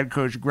legendary head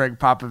coach Greg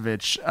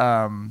Popovich,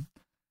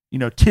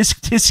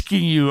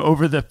 tisking you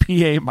over the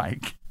PA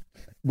mic?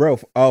 Bro,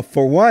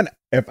 for one,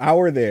 if I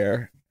were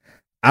there,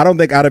 I don't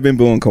think I'd have been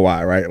booing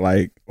Kawhi, right?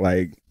 Like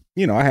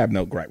I have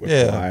no gripe with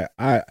Kawhi.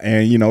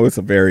 It's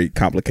a very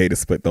complicated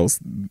split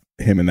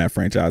him and that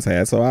franchise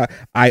had. So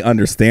I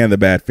understand the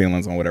bad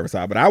feelings on whatever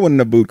side, but I wouldn't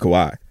have booed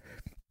Kawhi.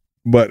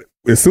 But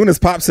as soon as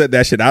Pop said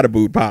that shit, I'd have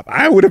booed Pop.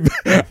 I would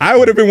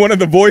have been one of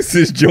the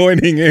voices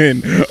joining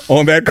in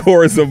on that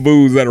chorus of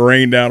boos that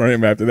rained down on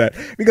him after that.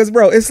 Because,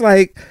 bro, it's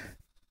like,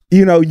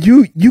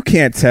 you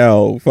can't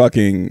tell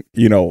fucking,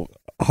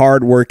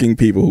 hardworking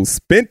people who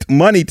spent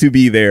money to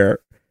be there,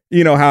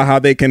 how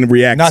they can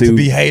react not to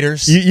be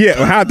haters.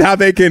 How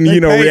they can,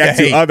 react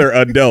to other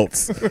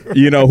adults,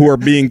 who are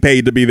being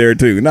paid to be there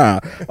too. Nah,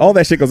 all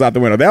that shit goes out the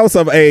window. That was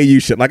some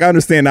AAU shit. Like, I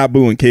understand not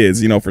booing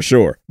kids, for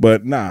sure.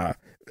 But nah,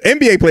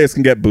 NBA players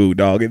can get booed,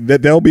 dog.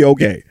 They'll be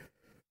okay.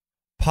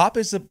 Pop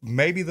is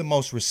maybe the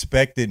most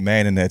respected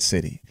man in that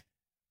city.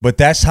 But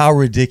that's how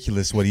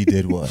ridiculous what he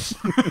did was.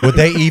 But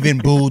they even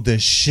booed the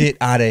shit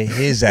out of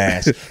his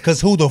ass. Because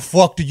who the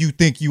fuck do you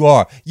think you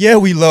are? Yeah,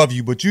 we love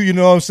you, but you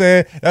know what I'm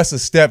saying? That's a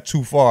step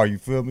too far, you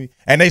feel me?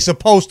 And they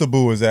supposed to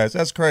boo his ass.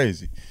 That's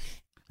crazy.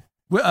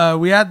 We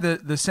had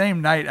the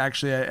same night,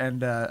 actually,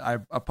 and I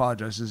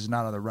apologize, this is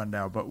not on the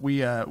rundown, but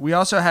we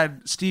also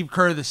had Steve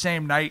Kerr the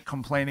same night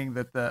complaining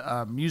that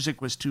the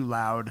music was too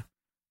loud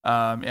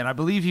And I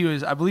believe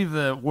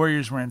the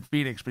Warriors were in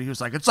Phoenix, but he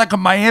was like, it's like a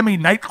Miami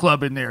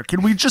nightclub in there.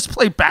 Can we just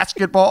play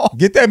basketball?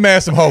 Get that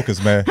man some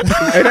hokas, man.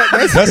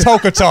 That's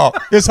hoka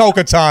talk. It's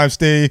hoka time,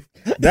 Steve.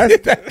 That's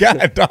that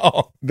guy,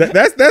 dog.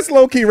 That's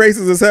low key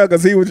racist as hell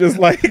because he was just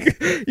like,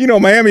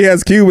 Miami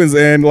has Cubans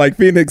and like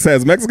Phoenix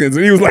has Mexicans,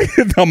 and he was like,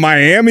 the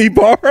Miami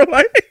bar,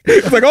 like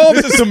it's like, oh,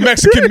 this is some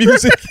Mexican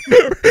music.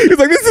 He's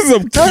like, this is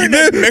some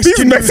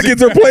these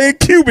Mexicans are playing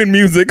Cuban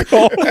music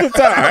all the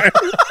time.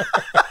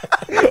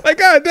 Like,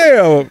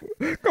 goddamn,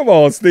 come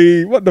on,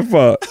 Steve, what the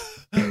fuck?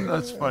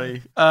 That's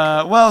funny.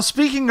 Well,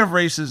 speaking of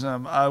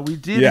racism, we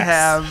did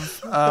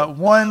have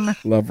one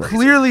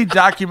clearly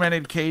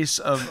documented case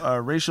of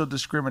racial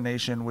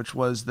discrimination, which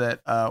was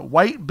that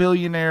white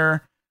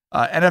billionaire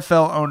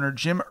NFL owner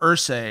Jim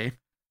Irsay,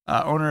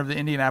 owner of the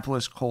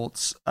Indianapolis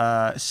Colts,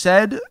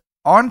 said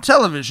on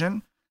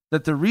television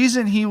that the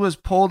reason he was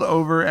pulled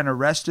over and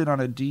arrested on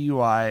a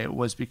DUI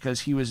was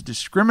because he was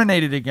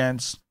discriminated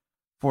against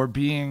for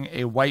being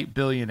a white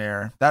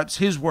billionaire. That's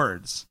his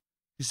words.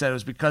 He said it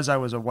was because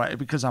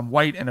I'm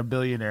white and a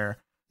billionaire.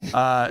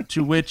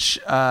 To which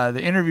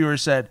the interviewer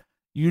said,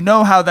 "You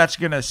know how that's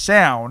gonna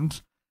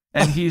sound,"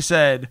 and he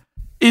said,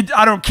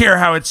 "I don't care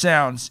how it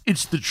sounds.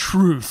 It's the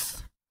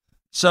truth."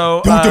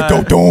 So the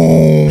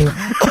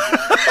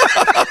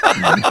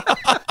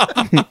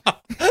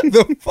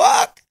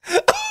fuck.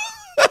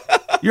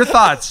 Your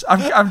thoughts?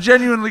 I'm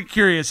genuinely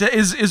curious.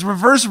 Is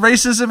reverse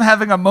racism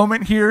having a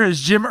moment here?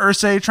 Is Jim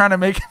Irsay trying to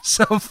make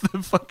himself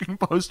the fucking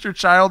poster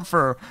child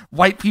for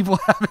white people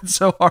having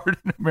so hard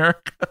in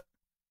America?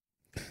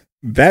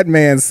 That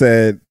man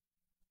said,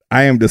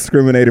 I am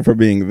discriminated for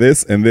being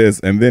this, and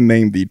then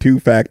named the two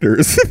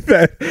factors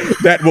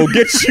that will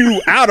get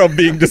you out of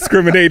being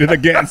discriminated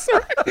against.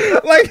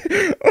 like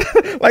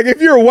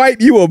if you're white,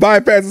 you will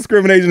bypass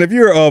discrimination. If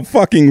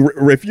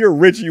you're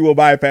rich, you will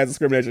bypass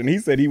discrimination. He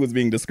said he was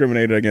being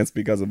discriminated against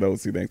because of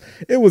those two things.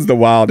 It was the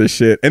wildest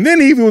shit. And then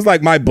he was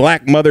like, my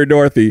black mother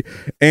Dorothy,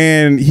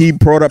 and he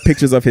brought up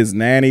pictures of his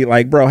nanny.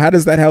 Like, bro, how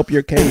does that help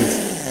your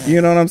case? You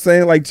know what I'm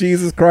saying? Like,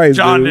 Jesus Christ,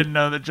 John dude. didn't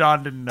know that.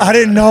 John didn't know. I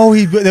didn't know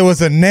there was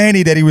a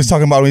nanny that he was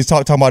talking about when he's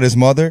talking about his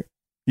mother.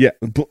 Yeah,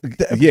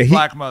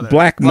 black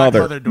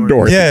mother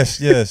Dorothy.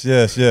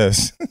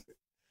 Yes.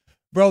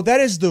 Bro,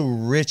 that is the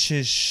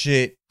richest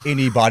shit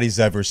anybody's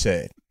ever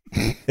said.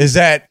 Is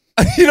that,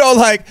 he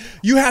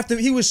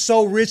was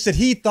so rich that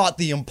he thought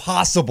the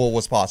impossible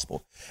was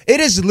possible. It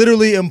is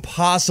literally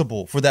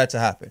impossible for that to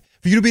happen.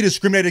 For you to be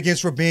discriminated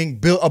against for being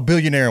a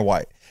billionaire and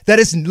white. That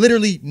has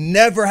literally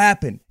never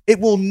happened. It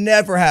will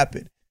never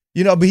happen.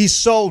 But he's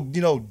so,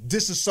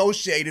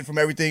 disassociated from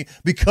everything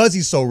because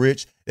he's so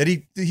rich that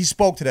he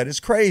spoke to that. It's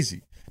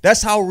crazy.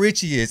 That's how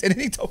rich he is. And then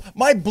he told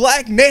my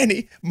black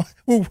nanny, my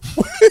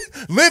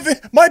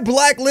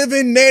black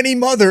living nanny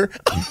mother.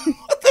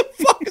 What the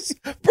fuck is,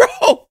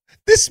 bro?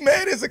 This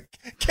man is a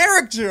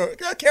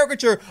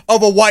caricature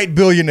of a white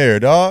billionaire,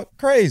 dog.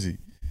 Crazy.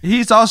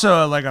 He's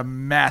also like a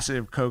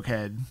massive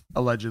cokehead,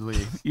 allegedly.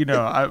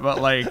 That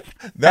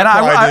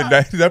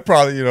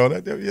probably throw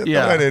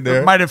that in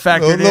there. Might have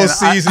factored a little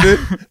seasoning.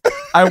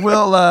 I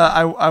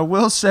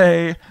will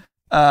say,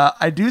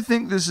 I do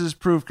think this is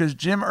proof because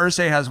Jim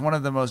Irsay has one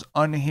of the most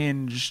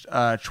unhinged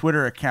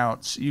Twitter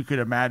accounts you could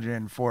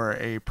imagine for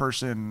a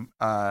person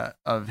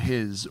of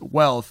his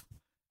wealth.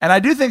 And I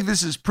do think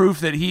this is proof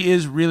that he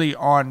is really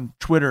on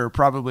Twitter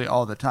probably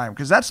all the time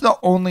because that's the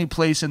only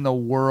place in the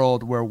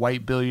world where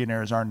white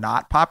billionaires are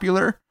not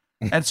popular.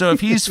 And so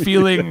if he's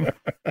feeling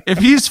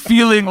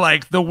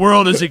like the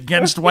world is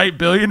against white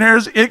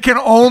billionaires, it can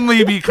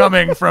only be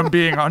coming from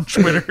being on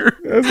Twitter.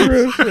 That's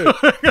real shit.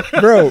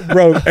 bro.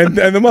 And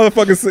the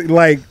motherfucker,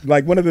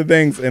 like one of the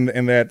things in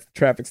that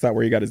traffic stop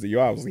where he got his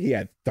DUI was he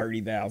had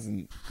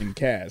 $30,000 in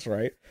cash,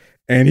 right?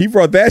 And he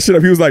brought that shit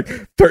up. He was like,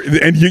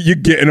 and you're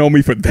getting on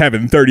me for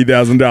having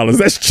 $30,000.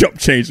 That's chump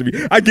change to me.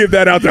 I give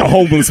that out to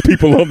homeless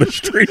people on the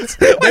streets.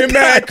 They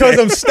mad because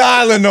I'm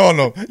styling on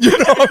them. You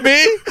know what I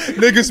mean?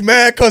 Niggas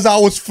mad because I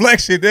was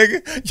flexing,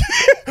 nigga.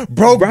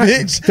 Broke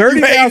bitch.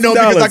 $30,000.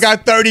 Because I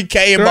got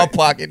 $30K in my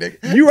pocket,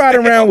 nigga. You ride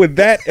around with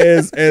that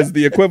as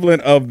the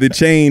equivalent of the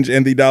change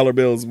and the dollar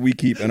bills we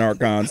keep in our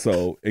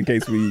console in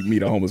case we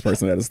meet a homeless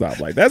person at a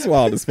stoplight. That's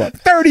wild as fuck.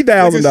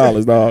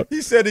 $30,000, dog.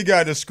 He said he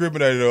got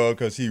discriminated on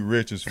because he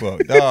rich as fuck.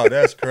 Dog,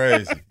 that's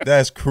crazy.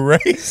 That's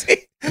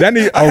crazy. That's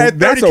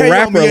a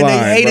rapper line, they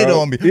hated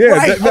on me. Yeah,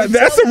 right,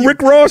 that's some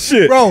Rick Ross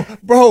shit, bro.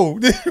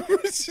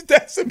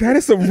 That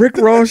is some Rick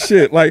Ross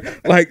shit. Like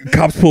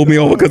cops pulled me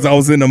over because I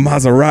was in a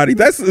Maserati.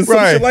 That's some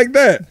shit like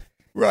that.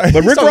 Right.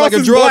 But Rick Ross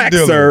is black,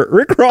 dealer. Sir.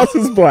 Rick Ross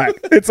is black.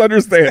 It's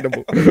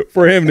understandable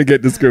for him to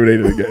get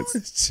discriminated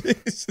against.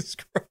 Jesus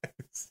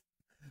Christ.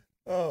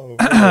 Oh.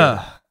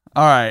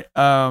 All right.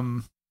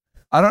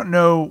 I don't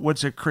know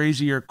what's a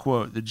crazier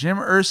quote, the Jim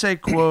Irsay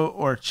quote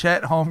or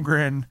Chet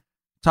Holmgren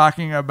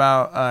talking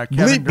about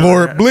Kevin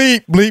Durant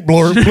bleep,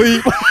 blur,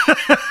 bleep.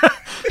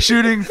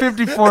 shooting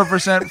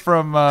 54%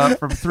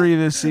 from three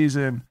this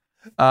season,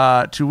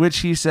 to which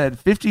he said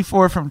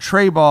 54 from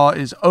tray ball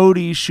is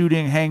Odie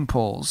shooting hang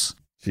pulls.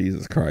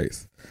 Jesus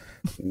Christ.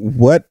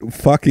 What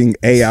fucking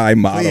AI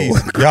model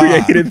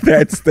created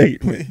that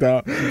statement,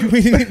 dog?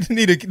 We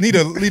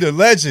need a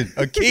legend,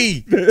 a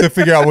key to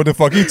figure out what the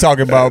fuck he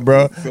talking about,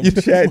 bro. Some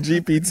Chat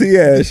GPT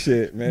ass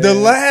shit, man. The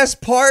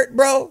last part,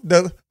 bro.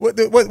 What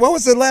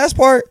was the last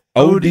part?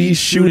 OD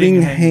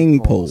shooting hang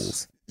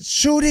poles.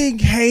 Shooting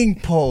hang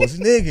poles,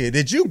 nigga.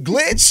 Did you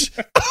glitch?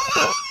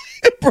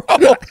 Bro,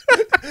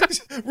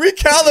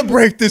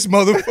 recalibrate this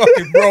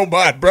motherfucking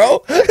robot,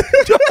 bro.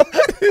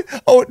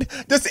 Oh,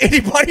 does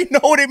anybody know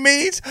what it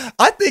means?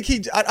 I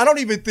don't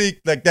even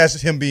think like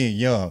that's him being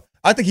young.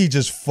 I think he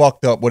just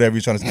fucked up whatever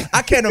he's trying to say.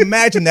 I can't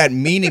imagine that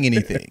meaning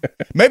anything.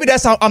 Maybe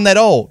that's how I'm that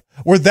old.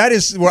 Where I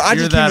just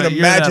can't even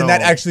imagine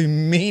that actually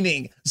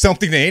meaning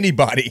something to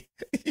anybody.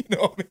 You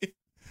know what I mean?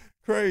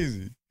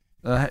 Crazy.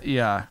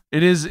 Yeah,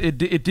 it is. It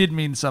did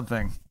mean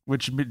something,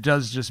 which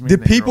does just mean.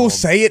 Did people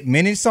say it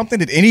meant something?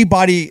 Did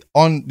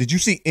you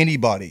see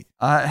anybody?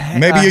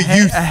 Maybe a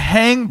youth a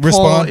hang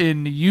pole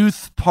in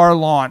youth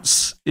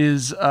parlance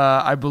is,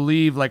 I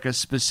believe, like a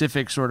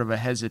specific sort of a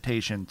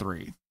hesitation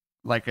 3,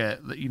 like a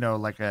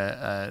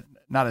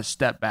not a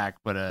step back,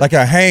 but like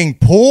a hang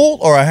pull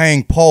or a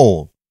hang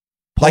pole.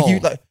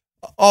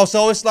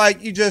 So it's like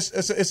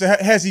it's a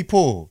hezzy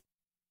pull.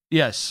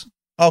 Yes.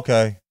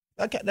 Okay.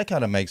 That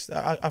kind of makes.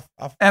 And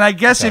I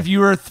guess if you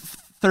were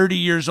 30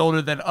 years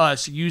older than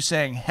us, you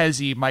saying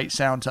hezzy might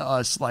sound to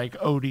us like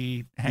OD.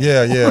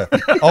 Yeah.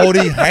 OD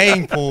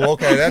hang pool.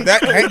 Okay,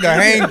 the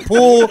hang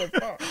pool.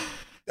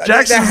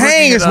 The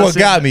hang is what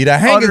got me. The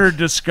hang utter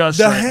disgust.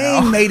 The right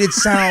hang now. made it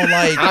sound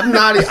like I'm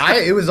not.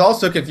 It was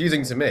also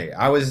confusing to me.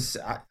 I was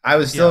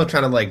still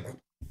trying to like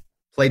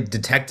play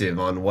detective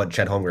on what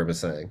Chet Holmgren was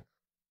saying.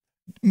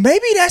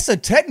 Maybe that's a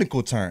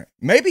technical term.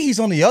 Maybe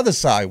he's on the other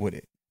side with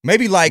it.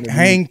 Maybe like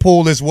hang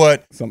pull is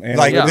what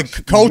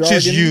the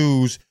coaches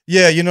use.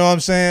 Yeah, you know what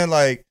I'm saying?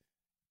 Like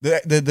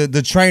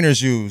the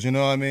trainers use, you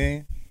know what I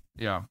mean?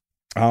 Yeah.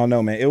 I don't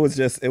know, man. It was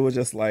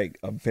just like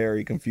a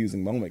very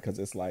confusing moment because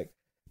it's like,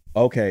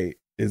 okay,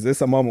 is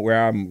this a moment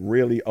where I'm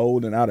really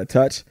old and out of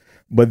touch?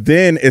 But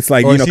then it's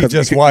like, or is he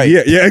just white?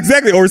 Yeah,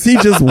 exactly. Or is he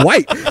just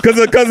white? Because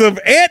if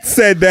Ant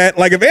said that,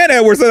 like if Ant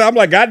Edwards said that, I'm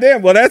like,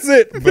 goddamn, well, that's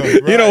it.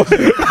 Right. You know,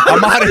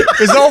 I'm out.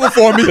 It's over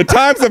for me. The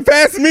times have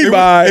passed me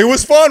by. It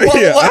was fun.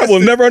 Yeah, I will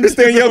never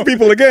understand young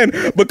people again.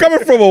 But coming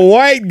from a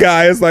white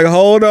guy, it's like,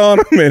 hold on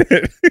a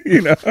minute.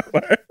 You know.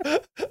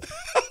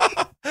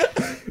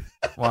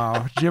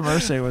 Wow, Jim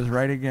Irsay was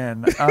right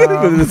again.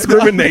 The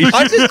discrimination.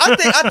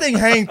 I think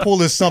hang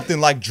pull is something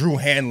like Drew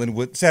Hanlon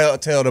would tell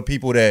the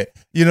people that,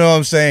 you know what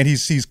I'm saying,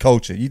 he's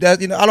coaching. I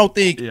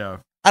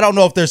don't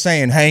know if they're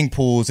saying hang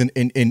pulls in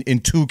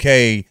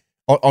 2K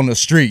on the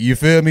street. You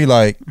feel me?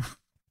 Like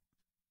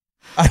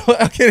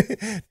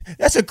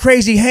that's a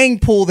crazy hang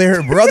pull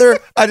there, brother.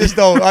 I just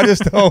don't.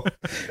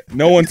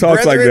 No one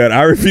talks like that.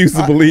 I refuse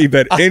to believe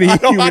that any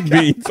human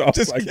being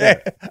talks like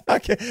that. I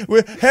can't.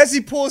 Well,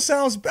 hezzy pull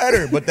sounds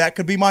better, but that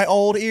could be my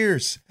old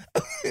ears.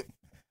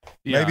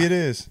 Maybe it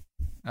is.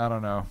 I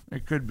don't know.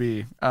 It could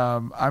be.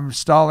 I'm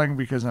stalling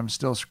because I'm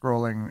still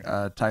scrolling.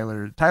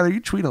 Tyler, you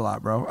tweet a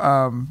lot, bro.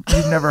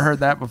 You've never heard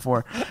that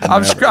before.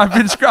 I'm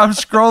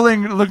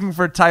scrolling looking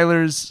for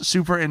Tyler's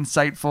super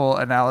insightful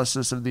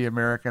analysis of the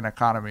American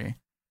economy.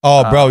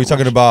 Oh, bro, you're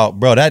talking about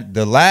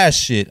the last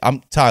shit.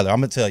 Tyler. I'm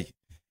gonna tell you.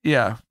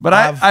 Yeah, but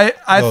I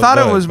thought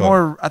it was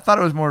more. I thought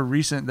it was more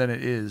recent than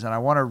it is, and I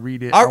want to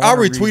read it. I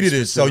retweeted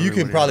it, so you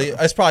can probably.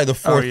 It's probably the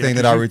fourth thing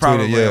that I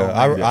retweeted. Yeah,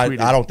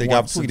 I don't think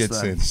I've tweeted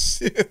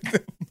since.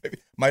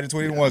 Might have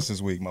tweeted once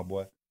this week, my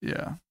boy.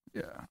 Yeah.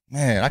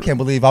 Man, I can't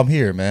believe I'm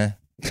here, man.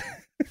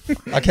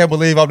 I can't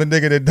believe I'm the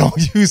nigga that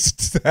don't use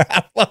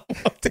that.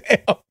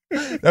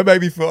 Damn, that made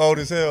me feel old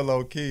as hell,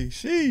 low key.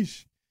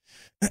 Sheesh.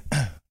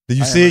 Did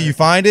you see it? You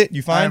find it?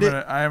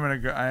 I am gonna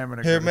go.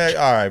 Here, man.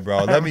 All right,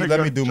 bro. Let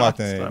me do my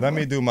thing. Let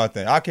me do my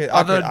thing.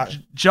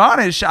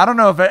 Jonez, I don't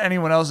know if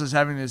anyone else is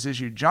having this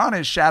issue.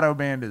 Jonez shadow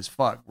banned as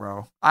fuck,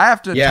 bro. I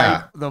have to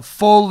type the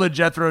full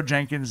Jethro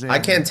Jenkins in. I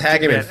can't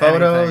tag him in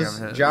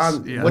photos.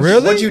 John,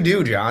 really? What'd you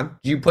do, John?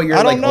 Do you put your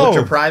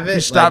ultra private?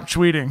 You stopped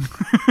tweeting.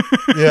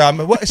 Yeah, I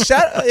mean,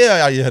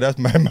 yeah. That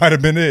might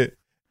have been it.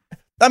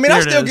 I mean,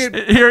 I still get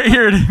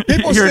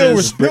people still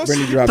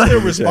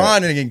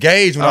respond and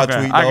engage when I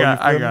tweet.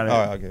 I got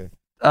it.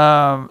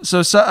 Oh, okay.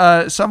 So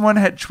someone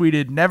had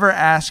tweeted, "Never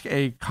ask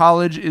a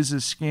college is a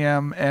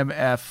scam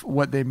MF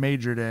what they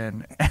majored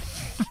in,"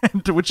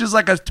 which is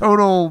like a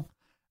total.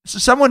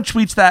 Someone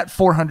tweets that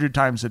 400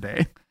 times a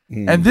day,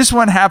 and this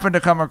one happened to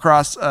come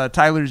across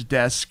Tyler's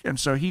desk, and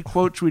so he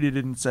quote tweeted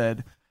it and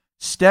said,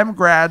 STEM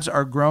grads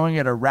are growing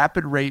at a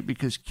rapid rate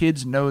because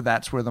kids know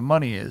that's where the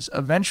money is.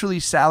 Eventually,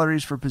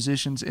 salaries for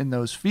positions in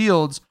those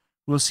fields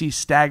will see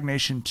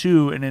stagnation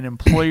too in an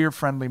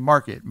employer-friendly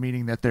market,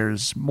 meaning that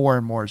there's more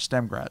and more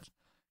STEM grads.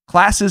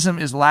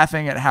 Classism is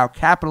laughing at how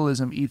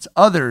capitalism eats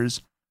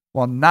others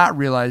while not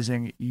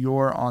realizing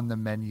you're on the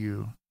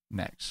menu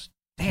next.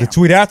 Damn. The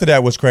tweet after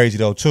that was crazy,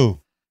 though, too.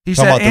 He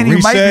said, and you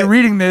might be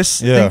reading this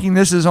thinking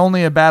this is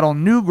only a battle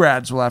new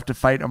grads will have to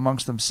fight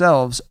amongst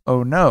themselves.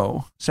 Oh,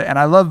 no. So, and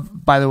I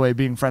love, by the way,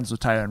 being friends with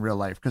Tyler in real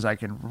life because I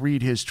can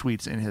read his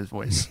tweets in his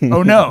voice.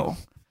 Oh, no.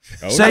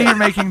 Say you're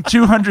making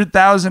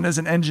 $200,000 as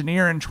an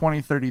engineer in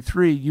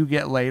 2033, you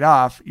get laid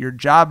off. Your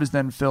job is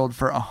then filled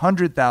for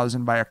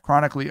 $100,000 by a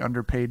chronically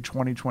underpaid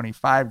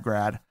 2025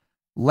 grad.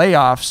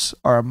 Layoffs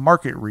are a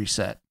market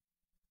reset.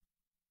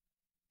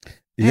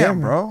 Yeah,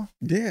 bro.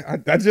 Yeah,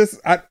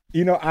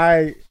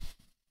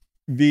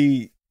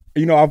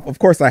 of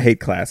course I hate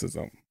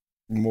classism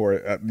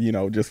more,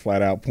 just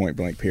flat out point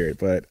blank period.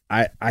 But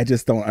I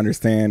just don't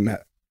understand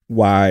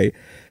why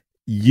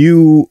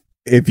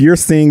if you're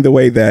seeing the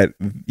way that,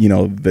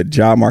 the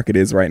job market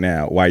is right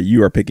now, why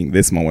you are picking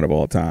this moment of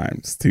all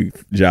times to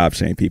job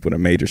shame people, to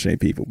major shame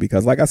people.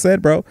 Because like I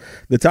said, bro,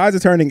 the tides are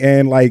turning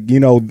and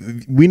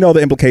we know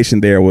the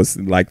implication there was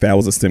that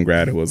was a STEM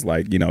grad who was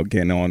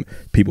getting on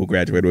people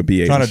graduated with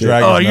BA. Trying to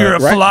drag you're a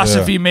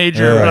philosophy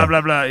major, blah, blah,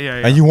 blah.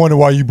 Yeah. And you wonder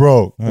why you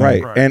broke.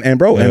 Right. And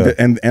bro,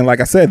 and like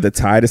I said, the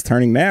tide is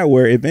turning now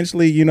where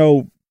eventually,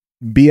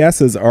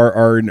 BSs are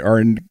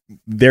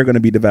they're going to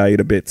be devalued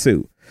a bit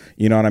too.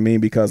 You know what I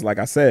mean? Because like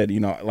I said,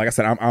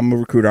 I'm a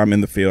recruiter. I'm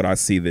in the field. I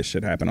see this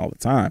shit happen all the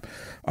time.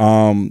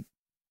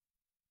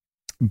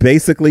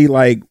 Basically,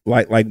 like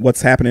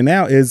what's happening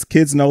now is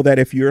kids know that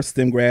if you're a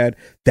STEM grad,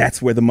 that's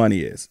where the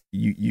money is.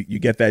 You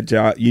get that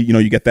job.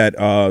 You get that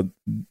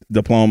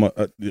diploma,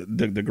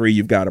 the degree.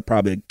 You've got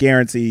probably a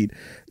guaranteed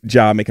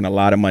job, making a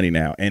lot of money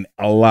now, and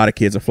a lot of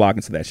kids are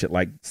flocking to that shit.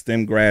 Like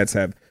STEM grads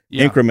have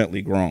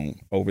incrementally grown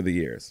over the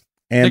years.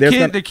 And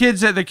the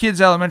kids at the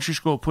kids elementary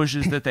school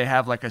pushes that they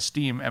have like a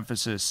STEAM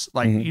emphasis,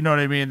 you know what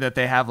I mean, that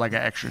they have like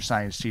an extra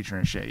science teacher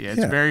and shit. Yeah,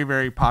 it's very,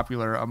 very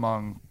popular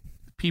among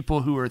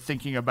people who are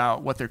thinking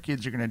about what their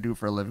kids are going to do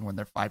for a living when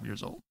they're 5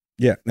 years old.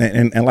 Yeah,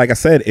 and like I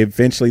said,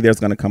 eventually there's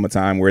going to come a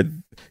time where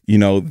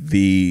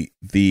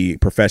the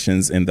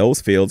professions in those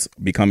fields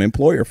become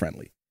employer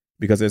friendly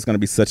because there's going to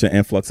be such an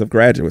influx of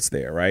graduates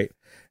there, right?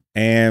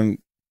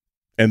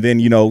 And then,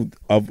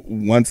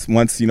 once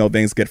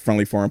things get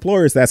friendly for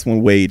employers, that's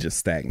when wages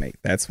stagnate.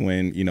 That's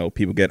when,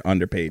 people get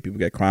underpaid. People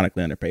get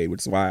chronically underpaid,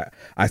 which is why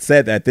I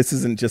said that this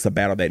isn't just a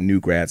battle that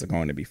new grads are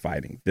going to be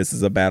fighting. This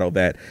is a battle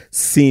that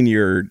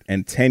senior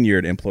and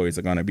tenured employees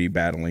are going to be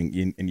battling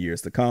in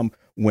years to come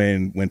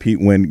when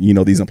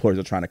these employers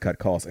are trying to cut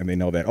costs and they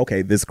know that,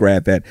 okay, this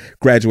grad that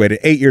graduated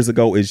 8 years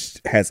ago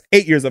has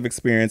 8 years of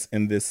experience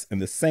in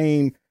the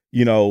same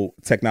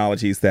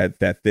technologies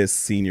that this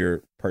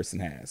senior person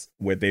has,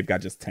 where they've got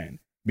just 10,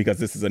 because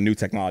this is a new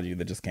technology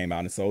that just came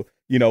out. And so,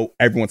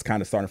 everyone's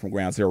kind of starting from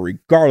ground zero,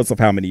 regardless of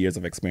how many years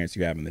of experience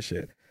you have in this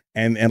shit.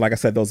 And like I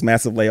said, those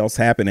massive layoffs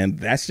happen, and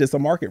that's just a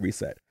market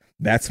reset.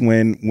 That's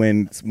when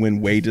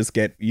wages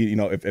get,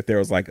 if there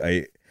was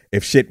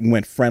if shit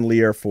went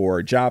friendlier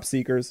for job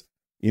seekers,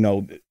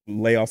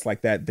 layoffs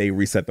like that, they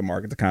reset the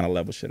market to kind of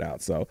level shit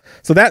out. So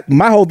that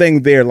my whole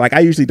thing there,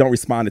 I usually don't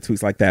respond to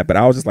tweets like that, but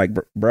I was just like,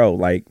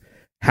 bro,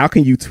 how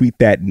can you tweet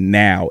that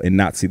now and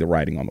not see the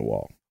writing on the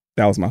wall?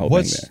 That was my whole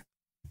thing there.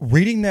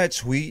 Reading that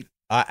tweet,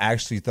 I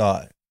actually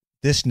thought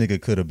this nigga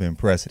could have been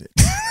president.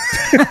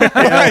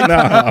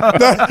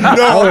 I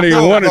don't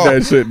even wanted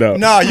that shit though.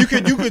 Nah, you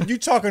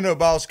talking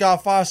about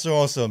Scott Foster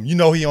on some,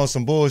 he on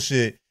some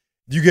bullshit.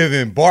 You give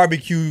him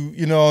barbecue,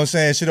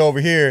 shit over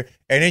here,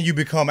 and then you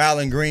become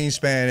Alan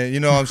Greenspan,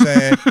 you know what I'm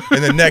saying?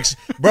 And the next,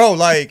 bro,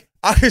 I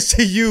can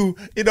see you,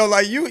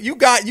 you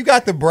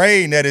got the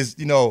brain that is,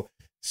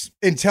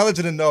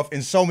 intelligent enough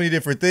in so many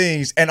different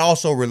things and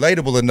also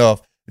relatable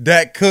enough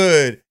that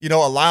could,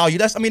 allow you.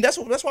 That's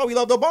why we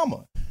loved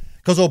Obama.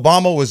 Because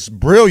Obama was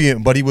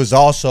brilliant, but he was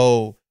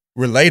also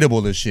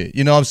relatable as shit.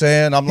 You know what I'm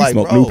saying? I'm like,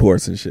 bro,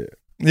 Newports and shit.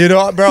 Bro,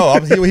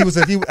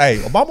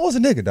 Obama was a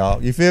nigga,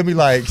 dog. You feel me?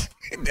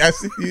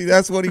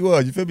 That's what he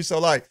was. You feel me? So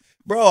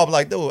bro, I'm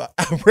like, dude,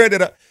 I read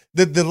it.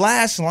 The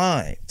last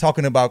line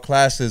talking about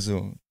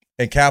classism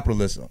and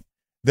capitalism.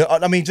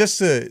 Just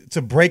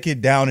to break it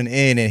down and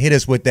end and hit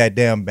us with that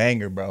damn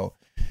banger, bro.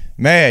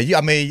 Man,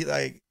 you made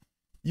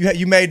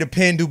the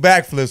pen do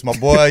backflips, my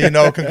boy.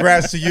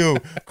 Congrats to you.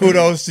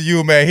 Kudos to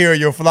you, man. Here are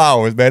your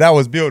flowers, man. That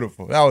was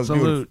beautiful. That was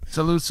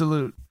beautiful.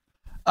 Salute.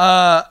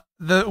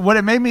 What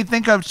it made me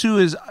think of too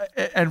is,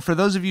 and for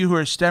those of you who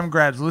are STEM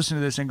grads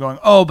listening to this and going,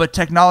 oh, but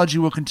technology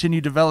will continue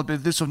to develop.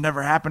 This will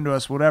never happen to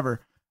us,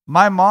 whatever.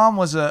 My mom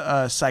was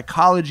a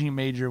psychology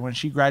major when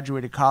she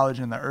graduated college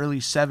in the early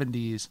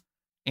 70s.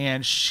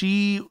 And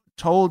she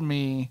told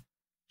me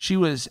she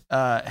was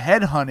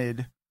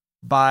headhunted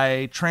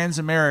by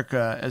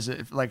Transamerica as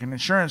an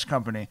insurance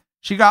company.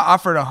 She got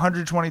offered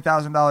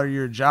 $120,000 a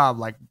year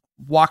job,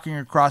 walking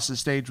across the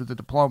stage with a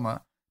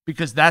diploma,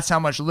 because that's how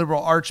much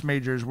liberal arts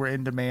majors were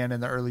in demand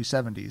in the early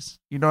 70s.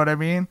 You know what I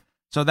mean?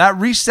 So that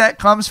reset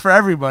comes for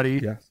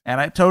everybody. Yes.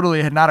 And it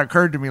totally had not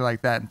occurred to me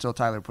like that until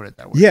Tyler put it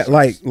that way. Yeah,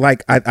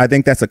 I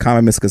think that's a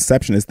common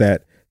misconception, is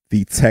that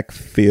the tech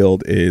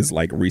field is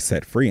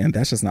reset free, and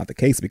that's just not the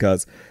case,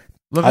 because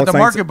look at the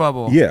market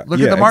bubble. Yeah. Look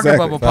at the market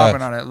bubble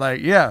popping on it.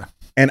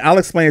 And I'll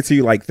explain it to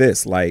you like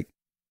this.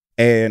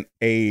 And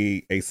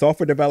a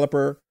software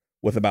developer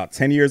with about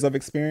 10 years of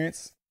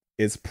experience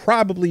is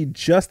probably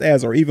just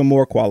as or even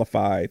more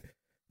qualified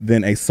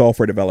than a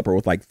software developer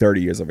with like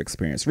 30 years of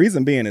experience.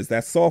 Reason being is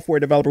that software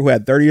developer who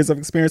had 30 years of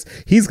experience,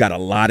 he's got a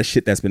lot of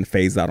shit that's been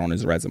phased out on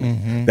his resume.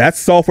 Mm-hmm. That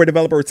software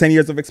developer with 10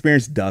 years of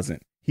experience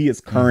doesn't. He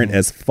is current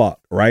as fuck,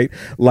 right?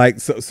 Like,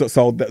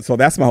 so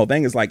that's my whole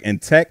thing is like in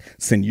tech,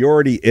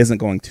 seniority isn't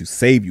going to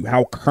save you.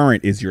 How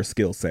current is your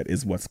skill set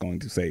is what's going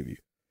to save you.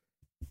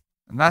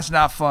 And that's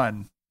not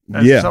fun.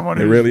 As someone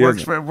who really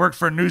worked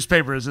for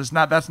newspapers,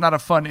 that's not a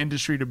fun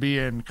industry to be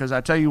in, because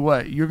I tell you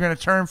what, you're going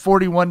to turn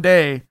 40 one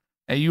day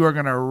and you are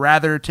going to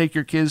rather take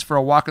your kids for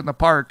a walk in the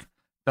park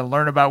than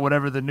learn about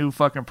whatever the new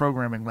fucking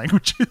programming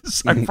language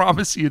is. I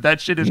promise you that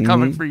shit is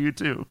coming for you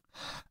too.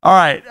 All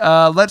right,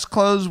 let's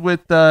close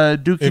with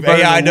Dookie if Butt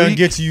AI of the doesn't Week.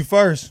 get to you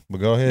first, but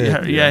go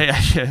ahead.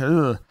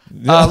 Yeah.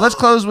 Let's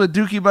close with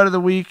Dookie Butt of the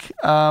Week.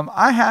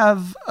 I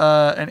have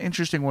an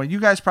interesting one.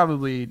 You guys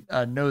probably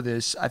know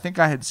this. I think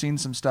I had seen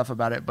some stuff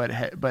about it, but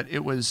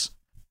it was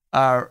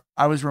I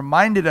was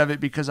reminded of it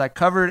because I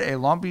covered a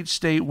Long Beach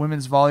State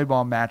women's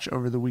volleyball match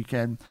over the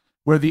weekend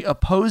where the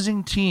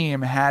opposing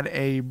team had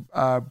a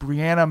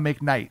Brianna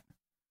McKnight.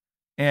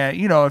 And,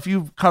 you know, if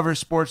you cover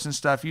sports and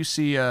stuff, you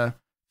see a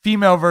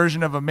female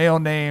version of a male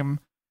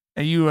name,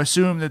 and you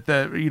assume that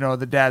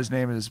the dad's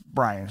name is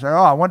Brian. So,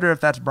 I wonder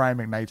if that's Brian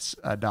McKnight's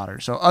daughter.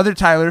 So, other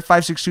Tyler,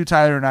 562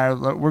 Tyler and I,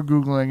 we're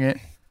Googling it.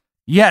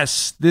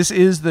 Yes, this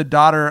is the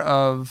daughter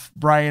of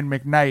Brian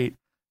McKnight,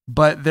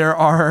 but there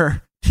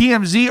are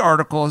TMZ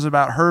articles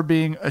about her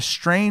being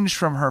estranged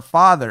from her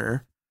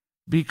father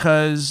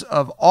because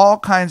of all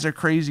kinds of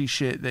crazy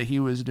shit that he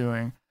was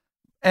doing.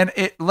 And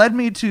it led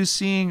me to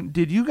seeing,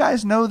 did you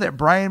guys know that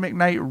Brian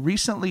McKnight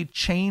recently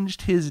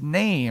changed his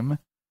name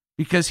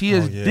because he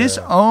has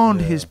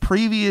disowned his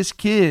previous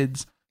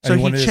kids? So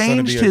he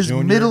changed his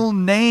middle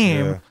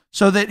name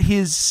so that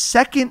his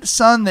second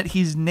son that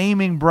he's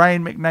naming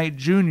Brian McKnight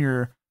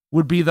Jr.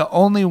 would be the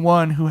only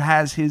one who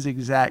has his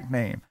exact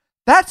name.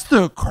 That's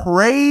the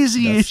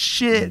craziest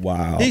shit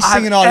He's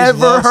singing all these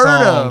love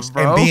songs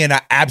and being an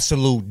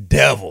absolute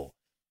devil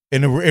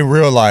in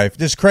real life.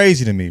 This is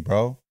crazy to me,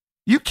 bro.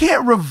 You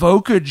can't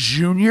revoke a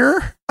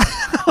junior.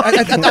 I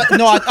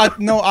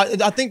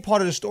think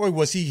part of the story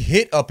was he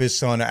hit up his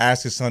son to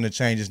ask his son to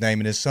change his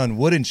name, and his son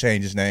wouldn't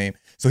change his name,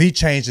 so he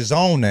changed his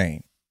own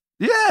name.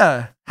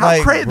 Yeah,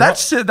 how crazy!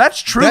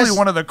 That's truly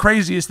one of the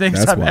craziest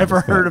things I've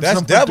ever heard of.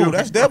 That's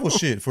devil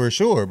shit for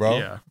sure, bro.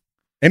 Yeah.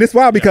 And it's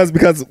wild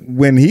because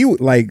when he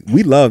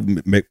we loved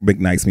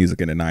McKnight's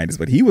music in the 90s,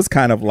 but he was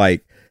kind of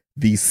like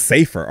the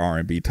safer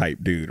R&B type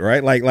dude,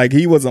 right? Like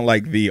he wasn't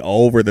like the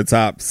over the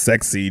top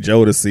sexy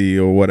Jodeci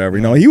or whatever.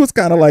 You know, he was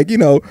kind of like, you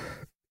know,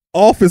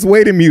 office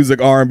waiting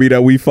music R&B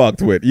that we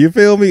fucked with. You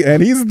feel me?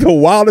 And he's the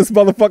wildest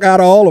motherfucker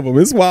out of all of them.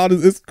 It's wild.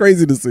 It's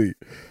crazy to see.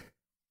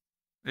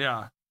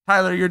 Yeah,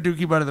 Tyler, you're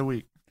Dookie Butt of the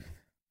Week.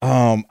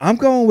 I'm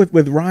going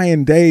with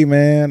Ryan Day,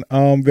 man.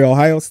 The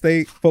Ohio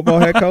State football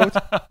head coach.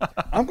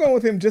 I'm going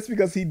with him just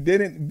because he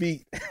didn't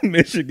beat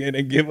Michigan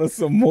and give us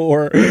some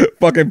more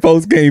fucking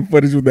post game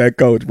footage with that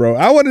coach, bro.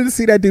 I wanted to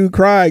see that dude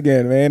cry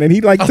again, man, and he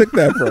took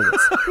that from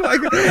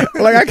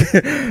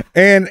us.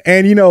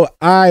 And you know,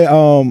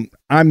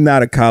 I'm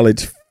not a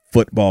college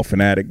football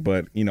fanatic,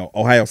 but you know,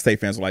 Ohio State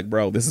fans are like,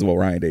 bro, this is what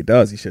Ryan Day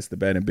does. He shits the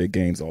bed in big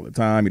games all the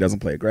time. He doesn't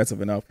play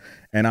aggressive enough.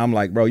 And I'm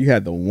like, bro, you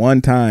had the one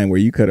time where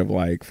you could have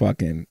like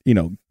fucking, you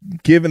know,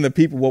 given the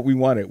people what we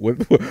wanted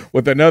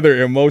with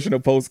another emotional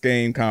post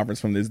game conference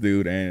from this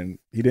dude, and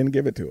he didn't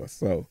give it to us.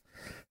 So,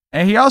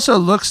 and he also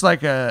looks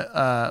like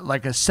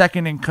a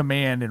second in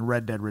command in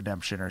Red Dead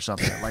Redemption or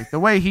something. Like the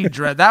way he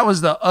dressed, that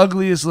was the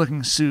ugliest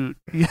looking suit.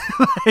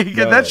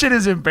 That shit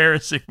is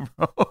embarrassing,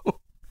 bro.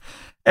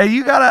 And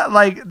you gotta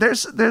like,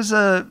 there's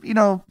a, you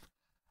know,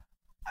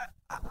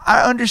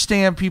 I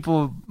understand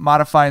people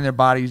modifying their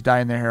bodies,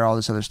 dyeing their hair, all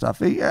this other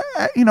stuff. You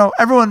know,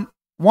 everyone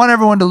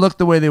to look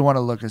the way they want to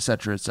look,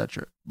 etc.,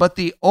 etc. But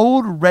the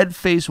old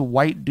red-faced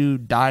white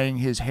dude dyeing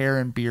his hair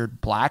and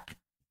beard black,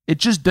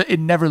 it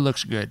never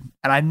looks good,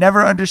 and I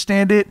never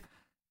understand it.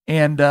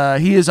 And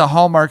he is a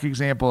hallmark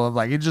example of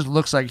like, it just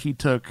looks like he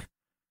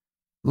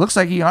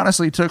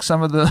honestly took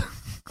some of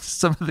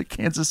the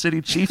Kansas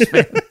City Chiefs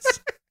fans.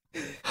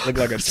 Look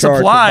like a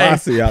Charles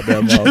Kabasi out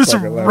there, just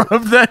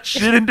rub that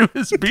shit into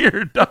his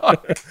beard,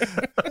 dog.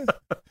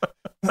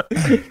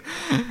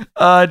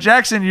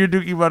 Jackson, you're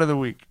Dookie Butt of the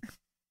Week.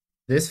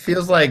 This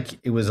feels like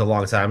it was a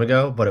long time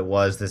ago, but it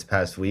was this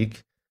past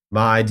week.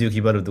 My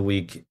Dookie Butt of the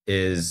Week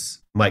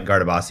is Mike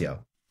Gardabasio.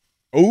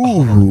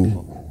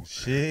 Ooh,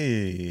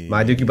 shit!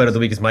 My Dookie Butt of the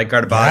Week is Mike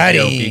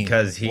Gardabasio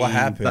because he. What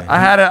happened? I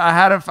had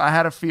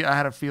a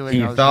feeling.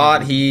 He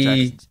thought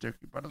he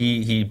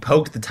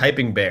poked the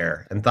typing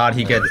bear and thought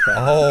he could. He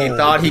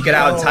thought he could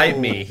out type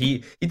me.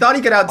 He thought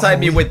he could out type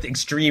me with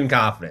extreme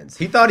confidence.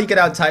 He thought he could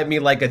out type me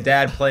like a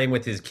dad playing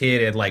with his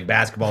kid in like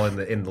basketball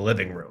in the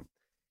living room.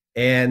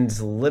 And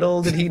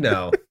little did he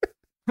know.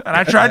 And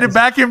I tried to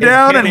back him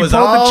down, and he pulled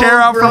the chair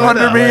out from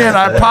under me, and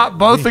I popped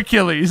both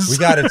Achilles. We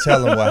got to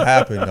tell him what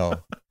happened,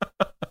 though.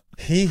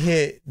 He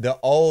hit the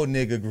old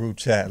nigga group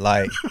chat,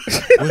 like,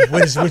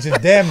 which is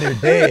damn near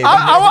dead.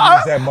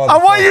 I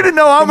want you to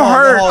know I'm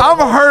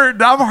hurt.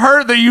 I'm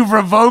hurt that you've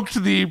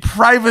revoked the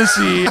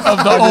privacy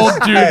of the old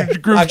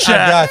dude group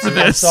chat for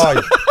this. I'm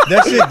sorry.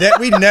 That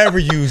we never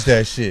use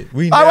that shit.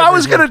 We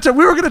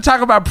were gonna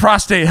talk about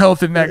prostate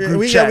health in that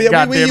group chat.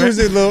 We use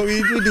it a little.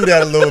 We do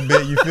that a little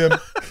bit. You feel me?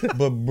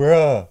 But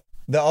bruh,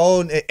 the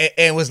old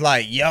and was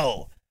like,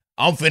 yo,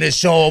 I'm finna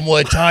show him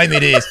what time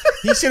it is.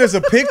 He sent us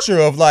a picture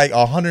of like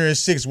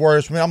 106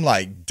 words from me. I'm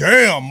like,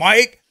 damn,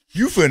 Mike,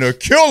 you finna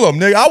kill him,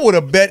 nigga. I would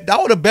have bet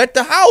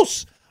the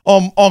house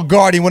on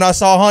Guardian when I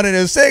saw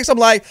 106. I'm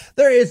like,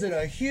 there isn't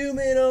a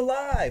human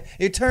alive.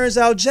 It turns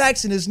out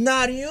Jackson is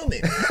not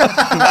human.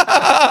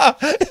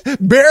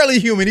 Barely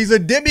human. He's a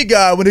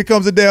demigod when it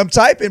comes to damn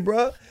typing,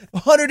 bro.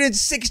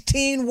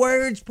 116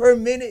 words per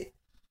minute.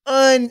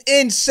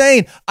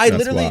 Insane. That's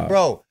literally, wild.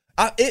 Bro.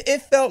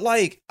 It felt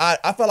like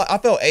I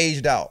felt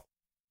aged out.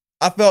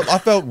 I put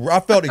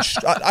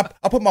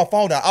my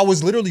phone down. I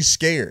was literally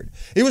scared.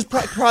 It was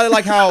probably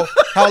like how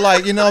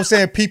like, you know what I'm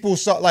saying, people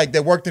saw, like,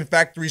 that worked in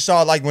factories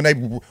saw, like, when they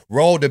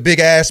rolled the big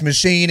ass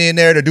machine in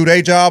there to do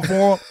their job for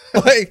them.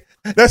 Like,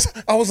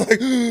 I was like,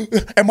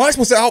 am I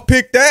supposed to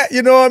outpick that?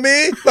 You know what I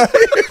mean? Like,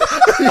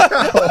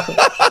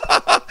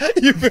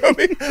 you feel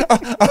me?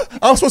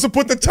 I was supposed to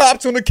put the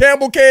tops on the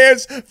Campbell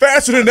cans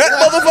faster than that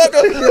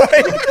motherfucker.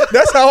 Like,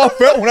 that's how I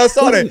felt when I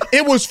saw that.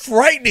 It was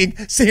frightening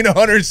seeing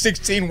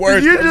 116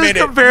 words per minute. You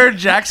just compared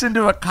Jackson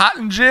to a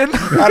cotton gin?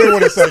 I didn't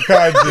want to say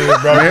cotton gin,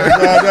 bro.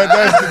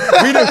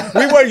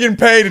 We weren't getting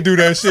paid to do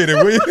that shit. You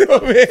know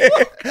what I mean?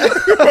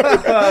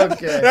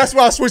 Okay. That's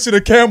why I switched to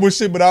the Campbell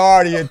shit, but I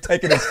already had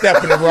taken a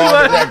step in the wrong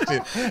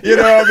direction. You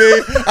know what I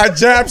mean? I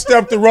jab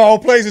stepped the wrong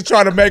place and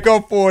tried to make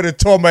up for it and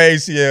tore my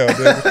ACL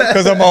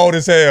because I'm old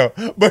as hell.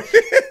 But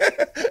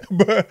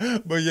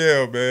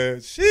yeah, man.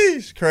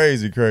 Sheesh.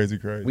 Crazy.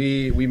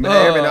 We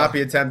may or may not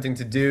be attempting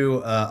to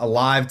do a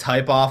live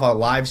type off on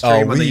live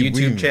stream on the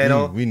YouTube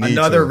channel. We need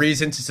another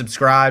reason to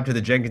subscribe to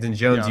the Jenkins and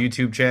Jonez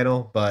YouTube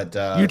channel, but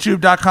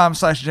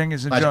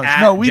YouTube.com/Jenkins and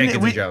Jonez.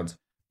 Jenkins and Jonez.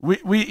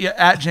 We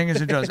at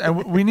Jenkins and Jonez,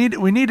 and we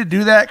need to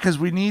do that because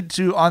we need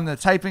to, on the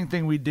typing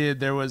thing we did,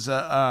 there was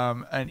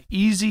an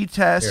easy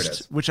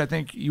test which I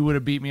think you would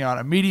have beat me on,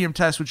 a medium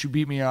test which you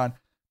beat me on,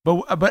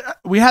 but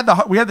we had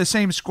the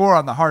same score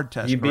on the hard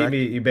test. You beat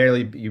me. You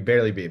barely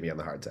beat me on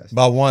the hard test.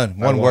 By one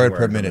word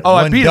per minute. Oh,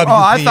 I beat him.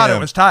 I thought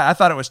it was tied. I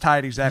thought it was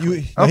tied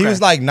exactly. He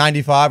was like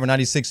 95 or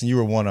 96, and you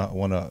were one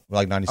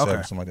like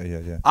 97, something like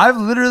that. Yeah. I've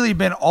literally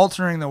been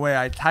altering the way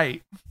I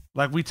type.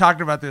 Like, we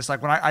talked about this,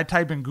 like when I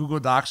type in Google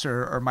Docs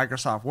or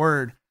Microsoft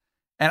Word,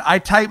 and I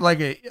type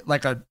like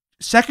a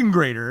second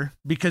grader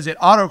because it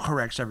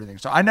autocorrects everything.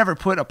 So I never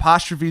put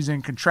apostrophes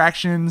in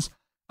contractions.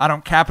 I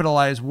don't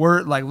capitalize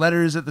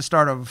letters at the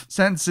start of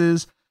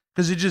sentences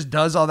because it just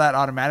does all that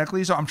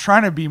automatically. So I'm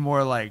trying to be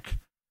more like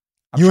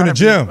you in the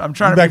gym. I'm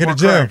trying to back be in the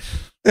gym.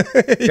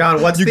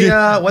 John, what's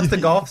the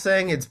golf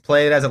saying? It's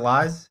play it as it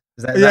lies.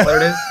 Is that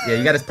what it is? Yeah,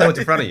 you got to play what's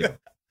in front of you. No?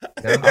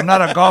 I'm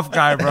not a golf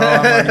guy, bro. You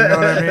know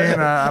what I mean?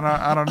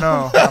 I don't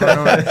know. I don't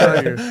know what to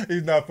tell you.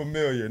 He's not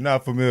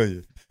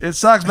familiar. It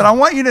sucks, but I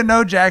want you to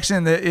know,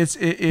 Jackson, that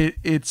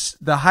it's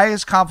the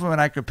highest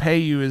compliment I could pay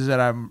you is that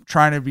I'm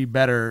trying to be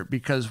better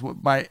because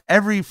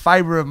every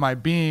fiber of my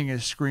being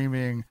is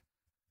screaming,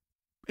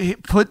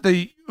 put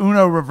the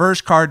Uno reverse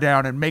card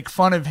down and make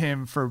fun of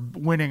him for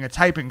winning a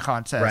typing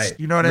contest. Right.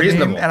 You know what I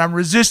mean? And I'm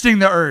resisting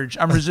the urge.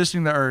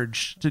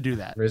 to do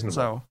that. Reasonable.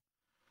 So,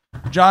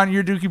 John,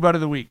 your Dookie Butt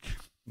of the Week.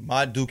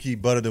 My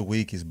Dookie Butt of the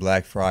Week is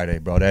Black Friday,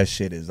 bro. That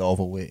shit is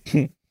over with.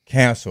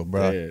 Cancel,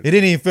 bro. Dead. It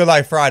didn't even feel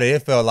like Friday.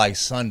 It felt like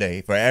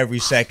Sunday for every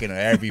second of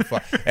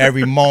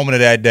every moment of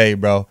that day,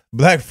 bro.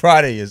 Black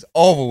Friday is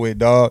over with,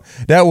 dog.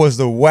 That was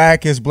the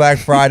wackest Black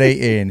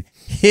Friday in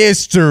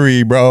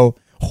history, bro.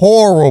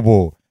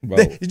 Horrible.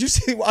 Did you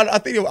see? I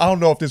don't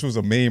know if this was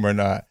a meme or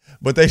not,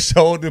 but they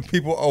showed the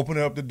people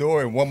opening up the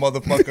door and one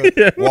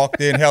motherfucker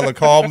walked in hella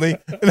calmly.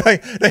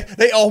 Like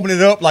they opened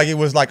it up like it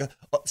was like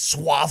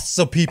swaths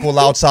of people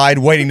outside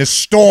waiting to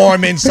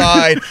storm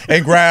inside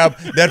and grab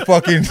that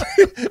fucking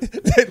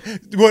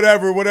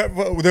whatever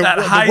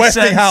the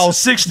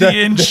Westinghouse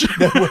 60-inch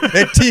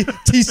that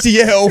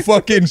TCL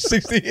fucking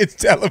 60-inch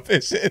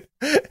television,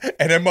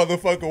 and that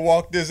motherfucker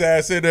walked his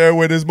ass in there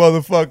with his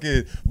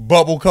motherfucking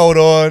bubble coat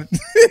on.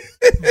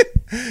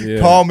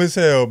 Calm as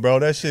hell, bro.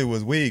 That shit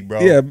was weak,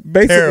 bro. Yeah,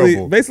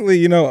 basically,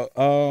 you know,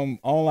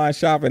 online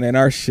shopping and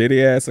our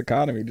shitty ass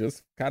economy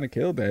just kind of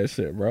killed that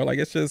shit, bro. Like,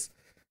 it's just,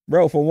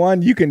 bro, for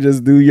one, you can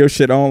just do your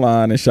shit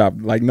online and shop.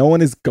 Like, no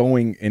one is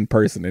going in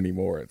person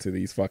anymore to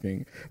these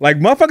fucking, like,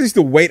 motherfuckers used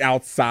to wait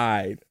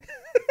outside.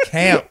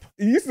 Camp.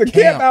 You used to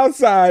camp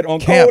outside on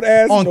cold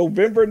ass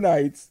November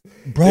nights,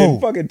 bro. In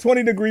fucking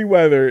 20-degree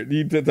weather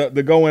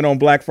to go in on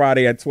Black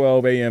Friday at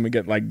 12 a.m. and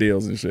get like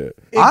deals and shit.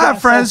 I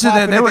have friends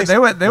that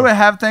they would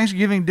have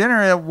Thanksgiving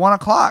dinner at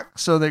 1:00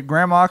 so that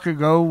grandma could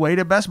go wait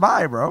at Best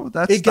Buy, bro.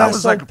 It got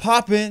so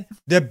popping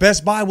that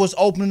Best Buy was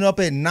opening up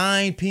at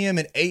 9 p.m.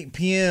 and 8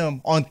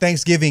 p.m. on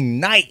Thanksgiving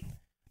night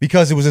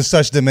because it was in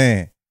such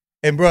demand.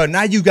 And bro,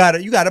 now you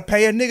gotta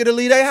pay a nigga to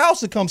leave their house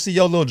to come see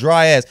your little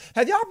dry ass.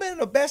 Have y'all been in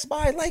a Best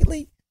Buy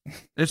lately?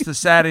 It's the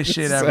saddest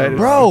shit ever.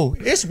 Bro,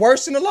 it's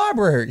worse than the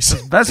libraries.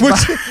 Best Buy.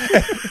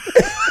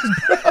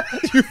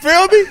 You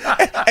feel me?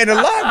 And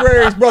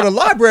the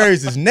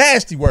libraries is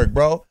nasty work,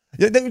 bro.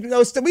 We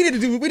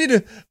need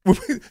to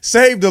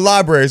save the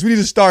libraries. We need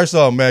to start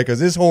something, man,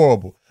 because it's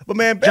horrible. But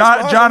man,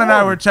 John and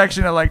I were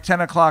texting at like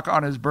 10 o'clock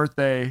on his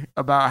birthday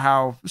about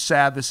how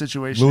sad the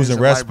situation is in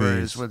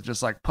libraries with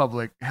just like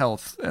public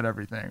health and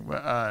everything.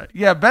 But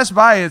yeah, Best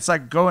Buy, it's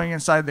like going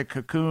inside the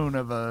cocoon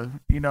of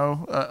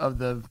of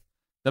the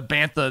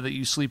bantha that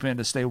you sleep in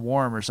to stay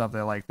warm or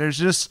something. Like there's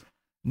just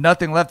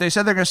nothing left. They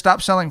said they're going to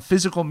stop selling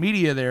physical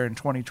media there in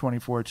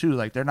 2024 too.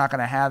 Like they're not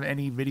going to have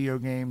any video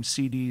games,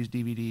 CDs,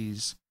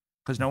 DVDs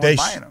because no one's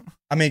buying them.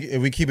 I mean,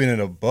 if we keep it in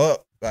a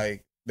buck,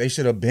 like they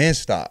should have been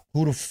stopped.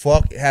 Who the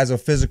fuck has a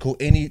physical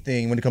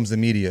anything when it comes to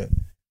media?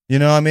 You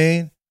know what I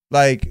mean?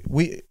 Like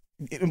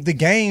the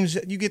games,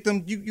 you get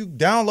them, you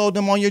download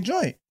them on your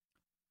joint.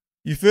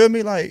 You feel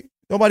me? Like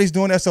nobody's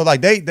doing that. So like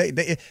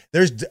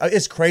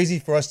it's crazy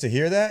for us to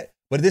hear that.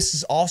 But this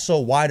is also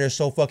why they're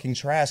so fucking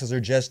trash because they're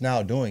just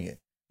now doing it.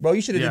 Bro,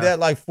 you should have did that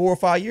like 4 or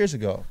 5 years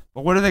ago.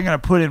 But what are they going to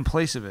put in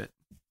place of it?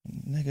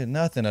 Nigga,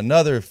 nothing.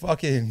 Another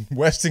fucking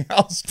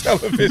Westinghouse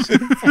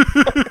television.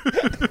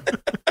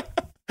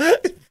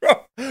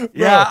 bro.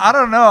 Yeah, I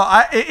don't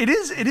know. It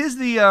is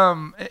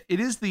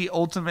the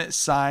ultimate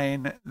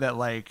sign that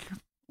like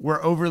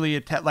we're overly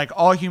attached. Like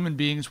all human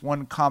beings,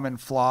 one common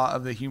flaw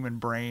of the human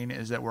brain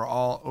is that we're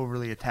all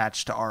overly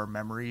attached to our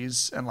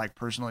memories and like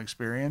personal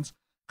experience.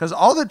 Because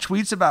all the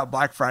tweets about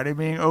Black Friday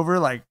being over,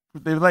 like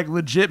they like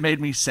legit made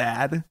me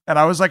sad, and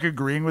I was like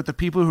agreeing with the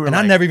people who were. And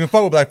I never even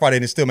fought with Black Friday,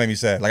 and it still made me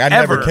sad. Like I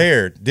never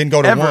cared, didn't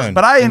go to one.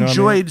 But I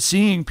enjoyed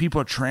seeing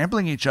people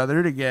trampling each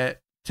other to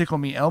get Tickle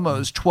Me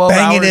Elmo's 12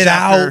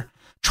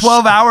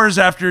 hours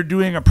after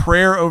doing a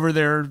prayer over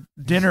their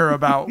dinner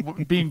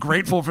about being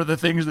grateful for the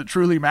things that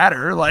truly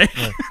matter. Like,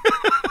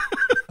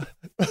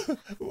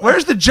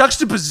 where's the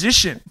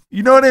juxtaposition?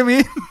 You know what I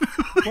mean?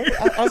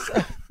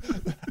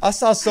 I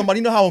saw somebody,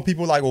 you know how when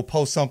people like will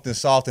post something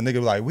soft and nigga be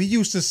like, we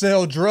used to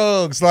sell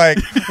drugs. Like,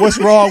 what's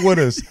wrong with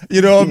us?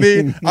 You know what I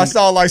mean? I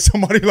saw like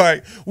somebody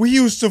like, we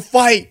used to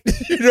fight,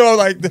 you know,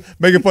 like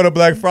making fun of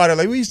Black Friday.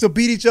 Like we used to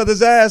beat each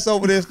other's ass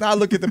over this. Now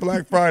look at the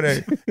Black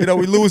Friday. You know,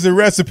 we losing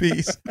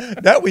recipes.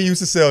 That we used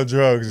to sell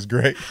drugs is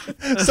great.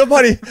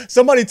 Somebody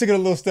took it a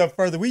little step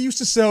further. We used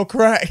to sell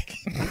crack.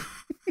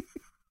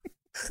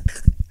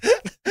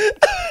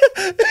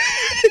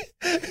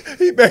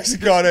 He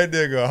basically called that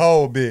nigga a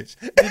whole bitch.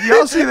 Did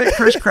y'all see that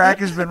Chris Crack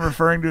has been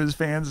referring to his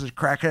fans as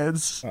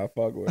crackheads? I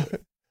fuck with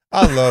it.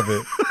 I love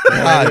it.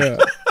 God,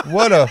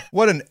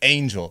 what an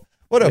angel.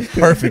 What a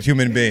perfect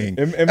human being.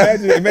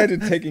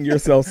 Imagine taking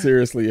yourself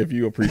seriously if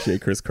you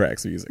appreciate Chris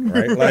Crack's music,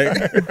 right?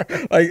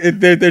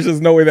 There's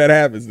just no way that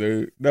happens,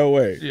 dude. No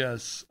way.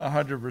 Yes,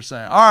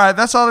 100%. All right,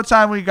 that's all the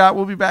time we got.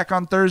 We'll be back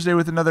on Thursday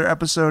with another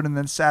episode, and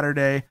then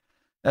Saturday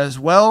as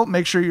well.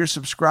 Make sure you're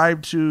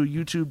subscribed to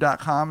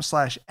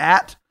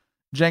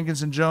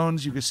youtube.com/@Jenkins and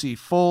Jonez. You can see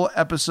full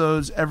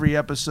episodes, every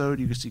episode.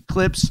 You can see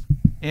clips.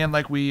 And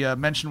like we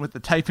mentioned with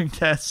the typing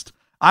test,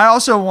 I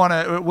also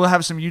we'll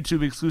have some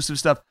YouTube exclusive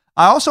stuff.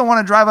 I also want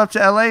to drive up to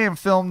LA and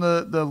film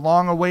the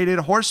long awaited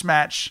horse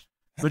match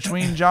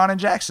between John and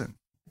Jackson.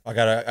 I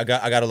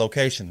got a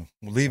location.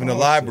 We're leaving the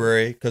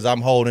library because I'm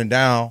holding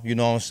down, you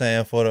know what I'm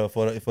saying, for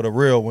the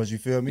real ones, you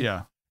feel me?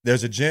 Yeah.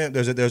 There's a gym,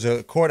 there's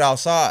a court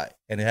outside,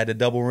 and it had the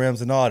double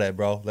rims and all that,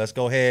 bro. Let's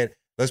go ahead.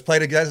 Let's play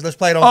it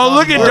on. Oh,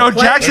 look at Joe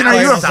Jackson.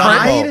 Are you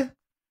afraid?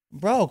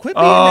 Bro, quit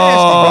being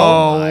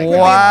nasty, bro.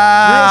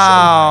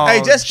 Wow.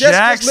 Hey, just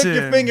lick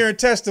your finger and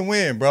test and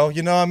win, bro.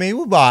 You know what I mean?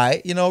 We'll buy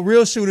it. You know,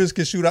 real shooters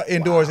can shoot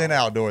indoors and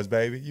outdoors,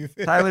 baby.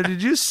 Tyler,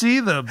 did you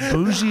see the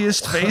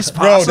bougiest face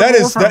possible? Bro,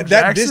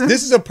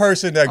 this is a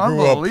person that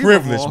grew up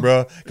privileged,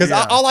 bro. Because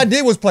all I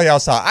did was play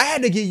outside. I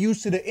had to get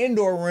used to the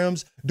indoor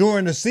rims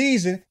during the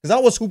season because I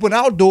was hooping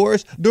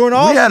outdoors during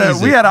all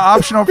season. We had an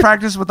optional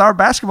practice with our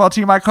basketball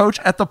team I coach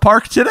at the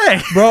park today.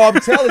 Bro, I'm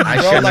telling you, bro.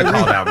 I shouldn't have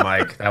called out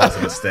Mike. That was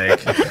a mistake.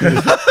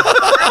 This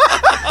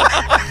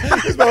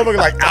motherfucker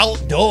like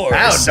outdoors.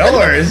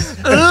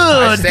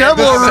 Ugh,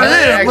 double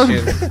rim.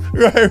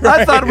 Right.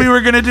 I thought we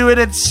were going to do it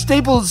at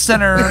Staples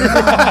Center.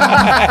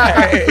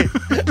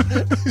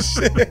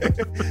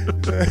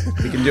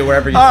 We can do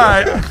wherever you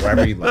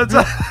wherever you like.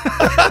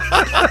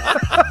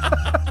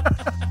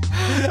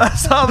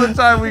 That's all the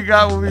time we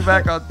got. We'll be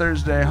back on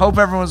Thursday. Hope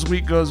everyone's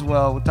week goes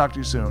well. We'll talk to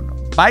you soon.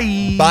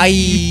 Bye.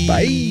 Bye.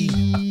 Bye.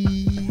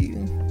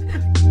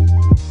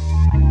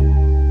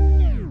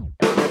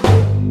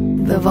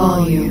 The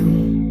volume.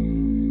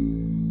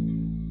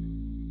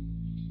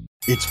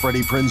 It's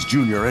Freddie Prinze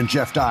Jr. and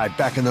Jeff Dye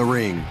back in the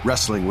ring.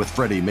 Wrestling with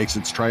Freddie makes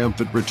its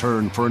triumphant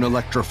return for an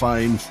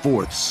electrifying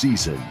 4th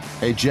season.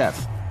 Hey,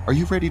 Jeff, Are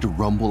you ready to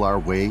rumble our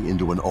way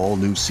into an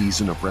all-new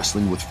season of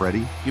Wrestling with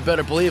Freddie? You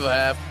better believe I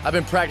have. I've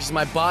been practicing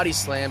my body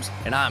slams,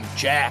 and I'm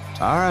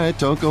jacked. All right,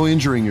 don't go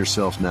injuring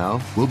yourself now.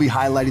 We'll be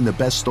highlighting the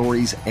best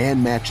stories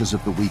and matches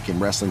of the week in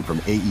wrestling from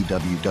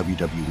AEW,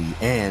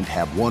 WWE, and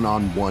have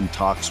one-on-one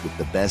talks with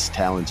the best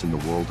talents in the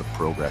world of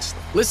pro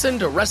wrestling. Listen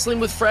to Wrestling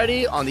with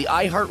Freddie on the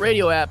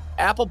iHeartRadio app,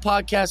 Apple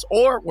Podcasts,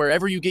 or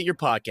wherever you get your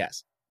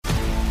podcasts.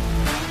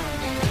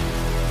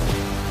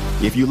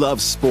 If you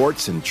love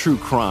sports and true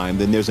crime,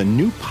 then there's a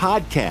new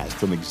podcast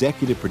from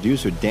executive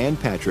producer Dan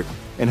Patrick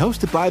and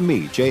hosted by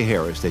me, Jay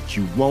Harris, that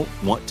you won't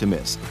want to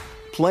miss.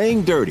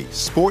 Playing Dirty: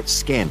 Sports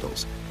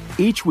Scandals.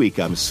 Each week,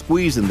 I'm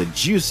squeezing the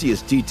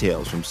juiciest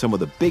details from some of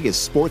the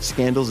biggest sports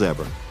scandals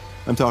ever.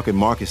 I'm talking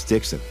Marcus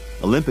Dixon,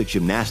 Olympic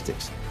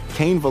gymnastics,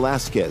 Cain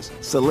Velasquez,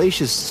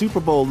 salacious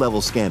Super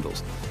Bowl-level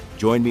scandals.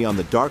 Join me on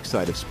the dark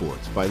side of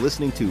sports by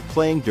listening to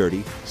Playing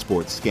Dirty: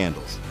 Sports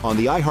Scandals on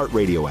the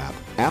iHeartRadio app,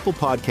 Apple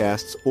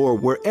Podcasts, or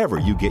wherever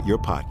you get your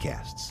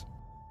podcasts.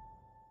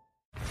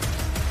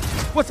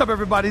 What's up,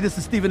 everybody? This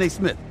is Stephen A.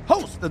 Smith,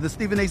 host of the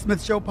Stephen A.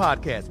 Smith Show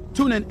podcast.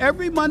 Tune in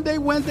every Monday,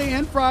 Wednesday,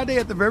 and Friday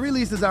at the very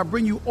least as I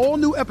bring you all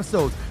new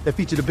episodes that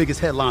feature the biggest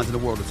headlines in the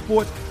world of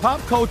sports,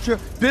 pop culture,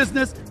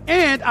 business,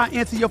 and I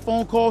answer your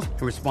phone calls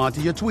and respond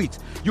to your tweets.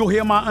 You'll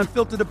hear my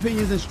unfiltered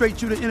opinions and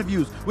straight-shooter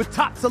interviews with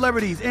top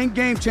celebrities and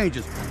game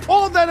changers.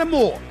 All that and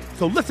more.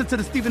 So listen to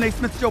the Stephen A.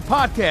 Smith Show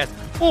podcast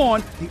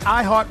on the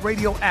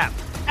iHeartRadio app,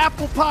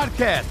 Apple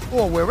Podcasts,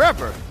 or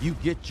wherever you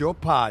get your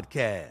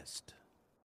podcast.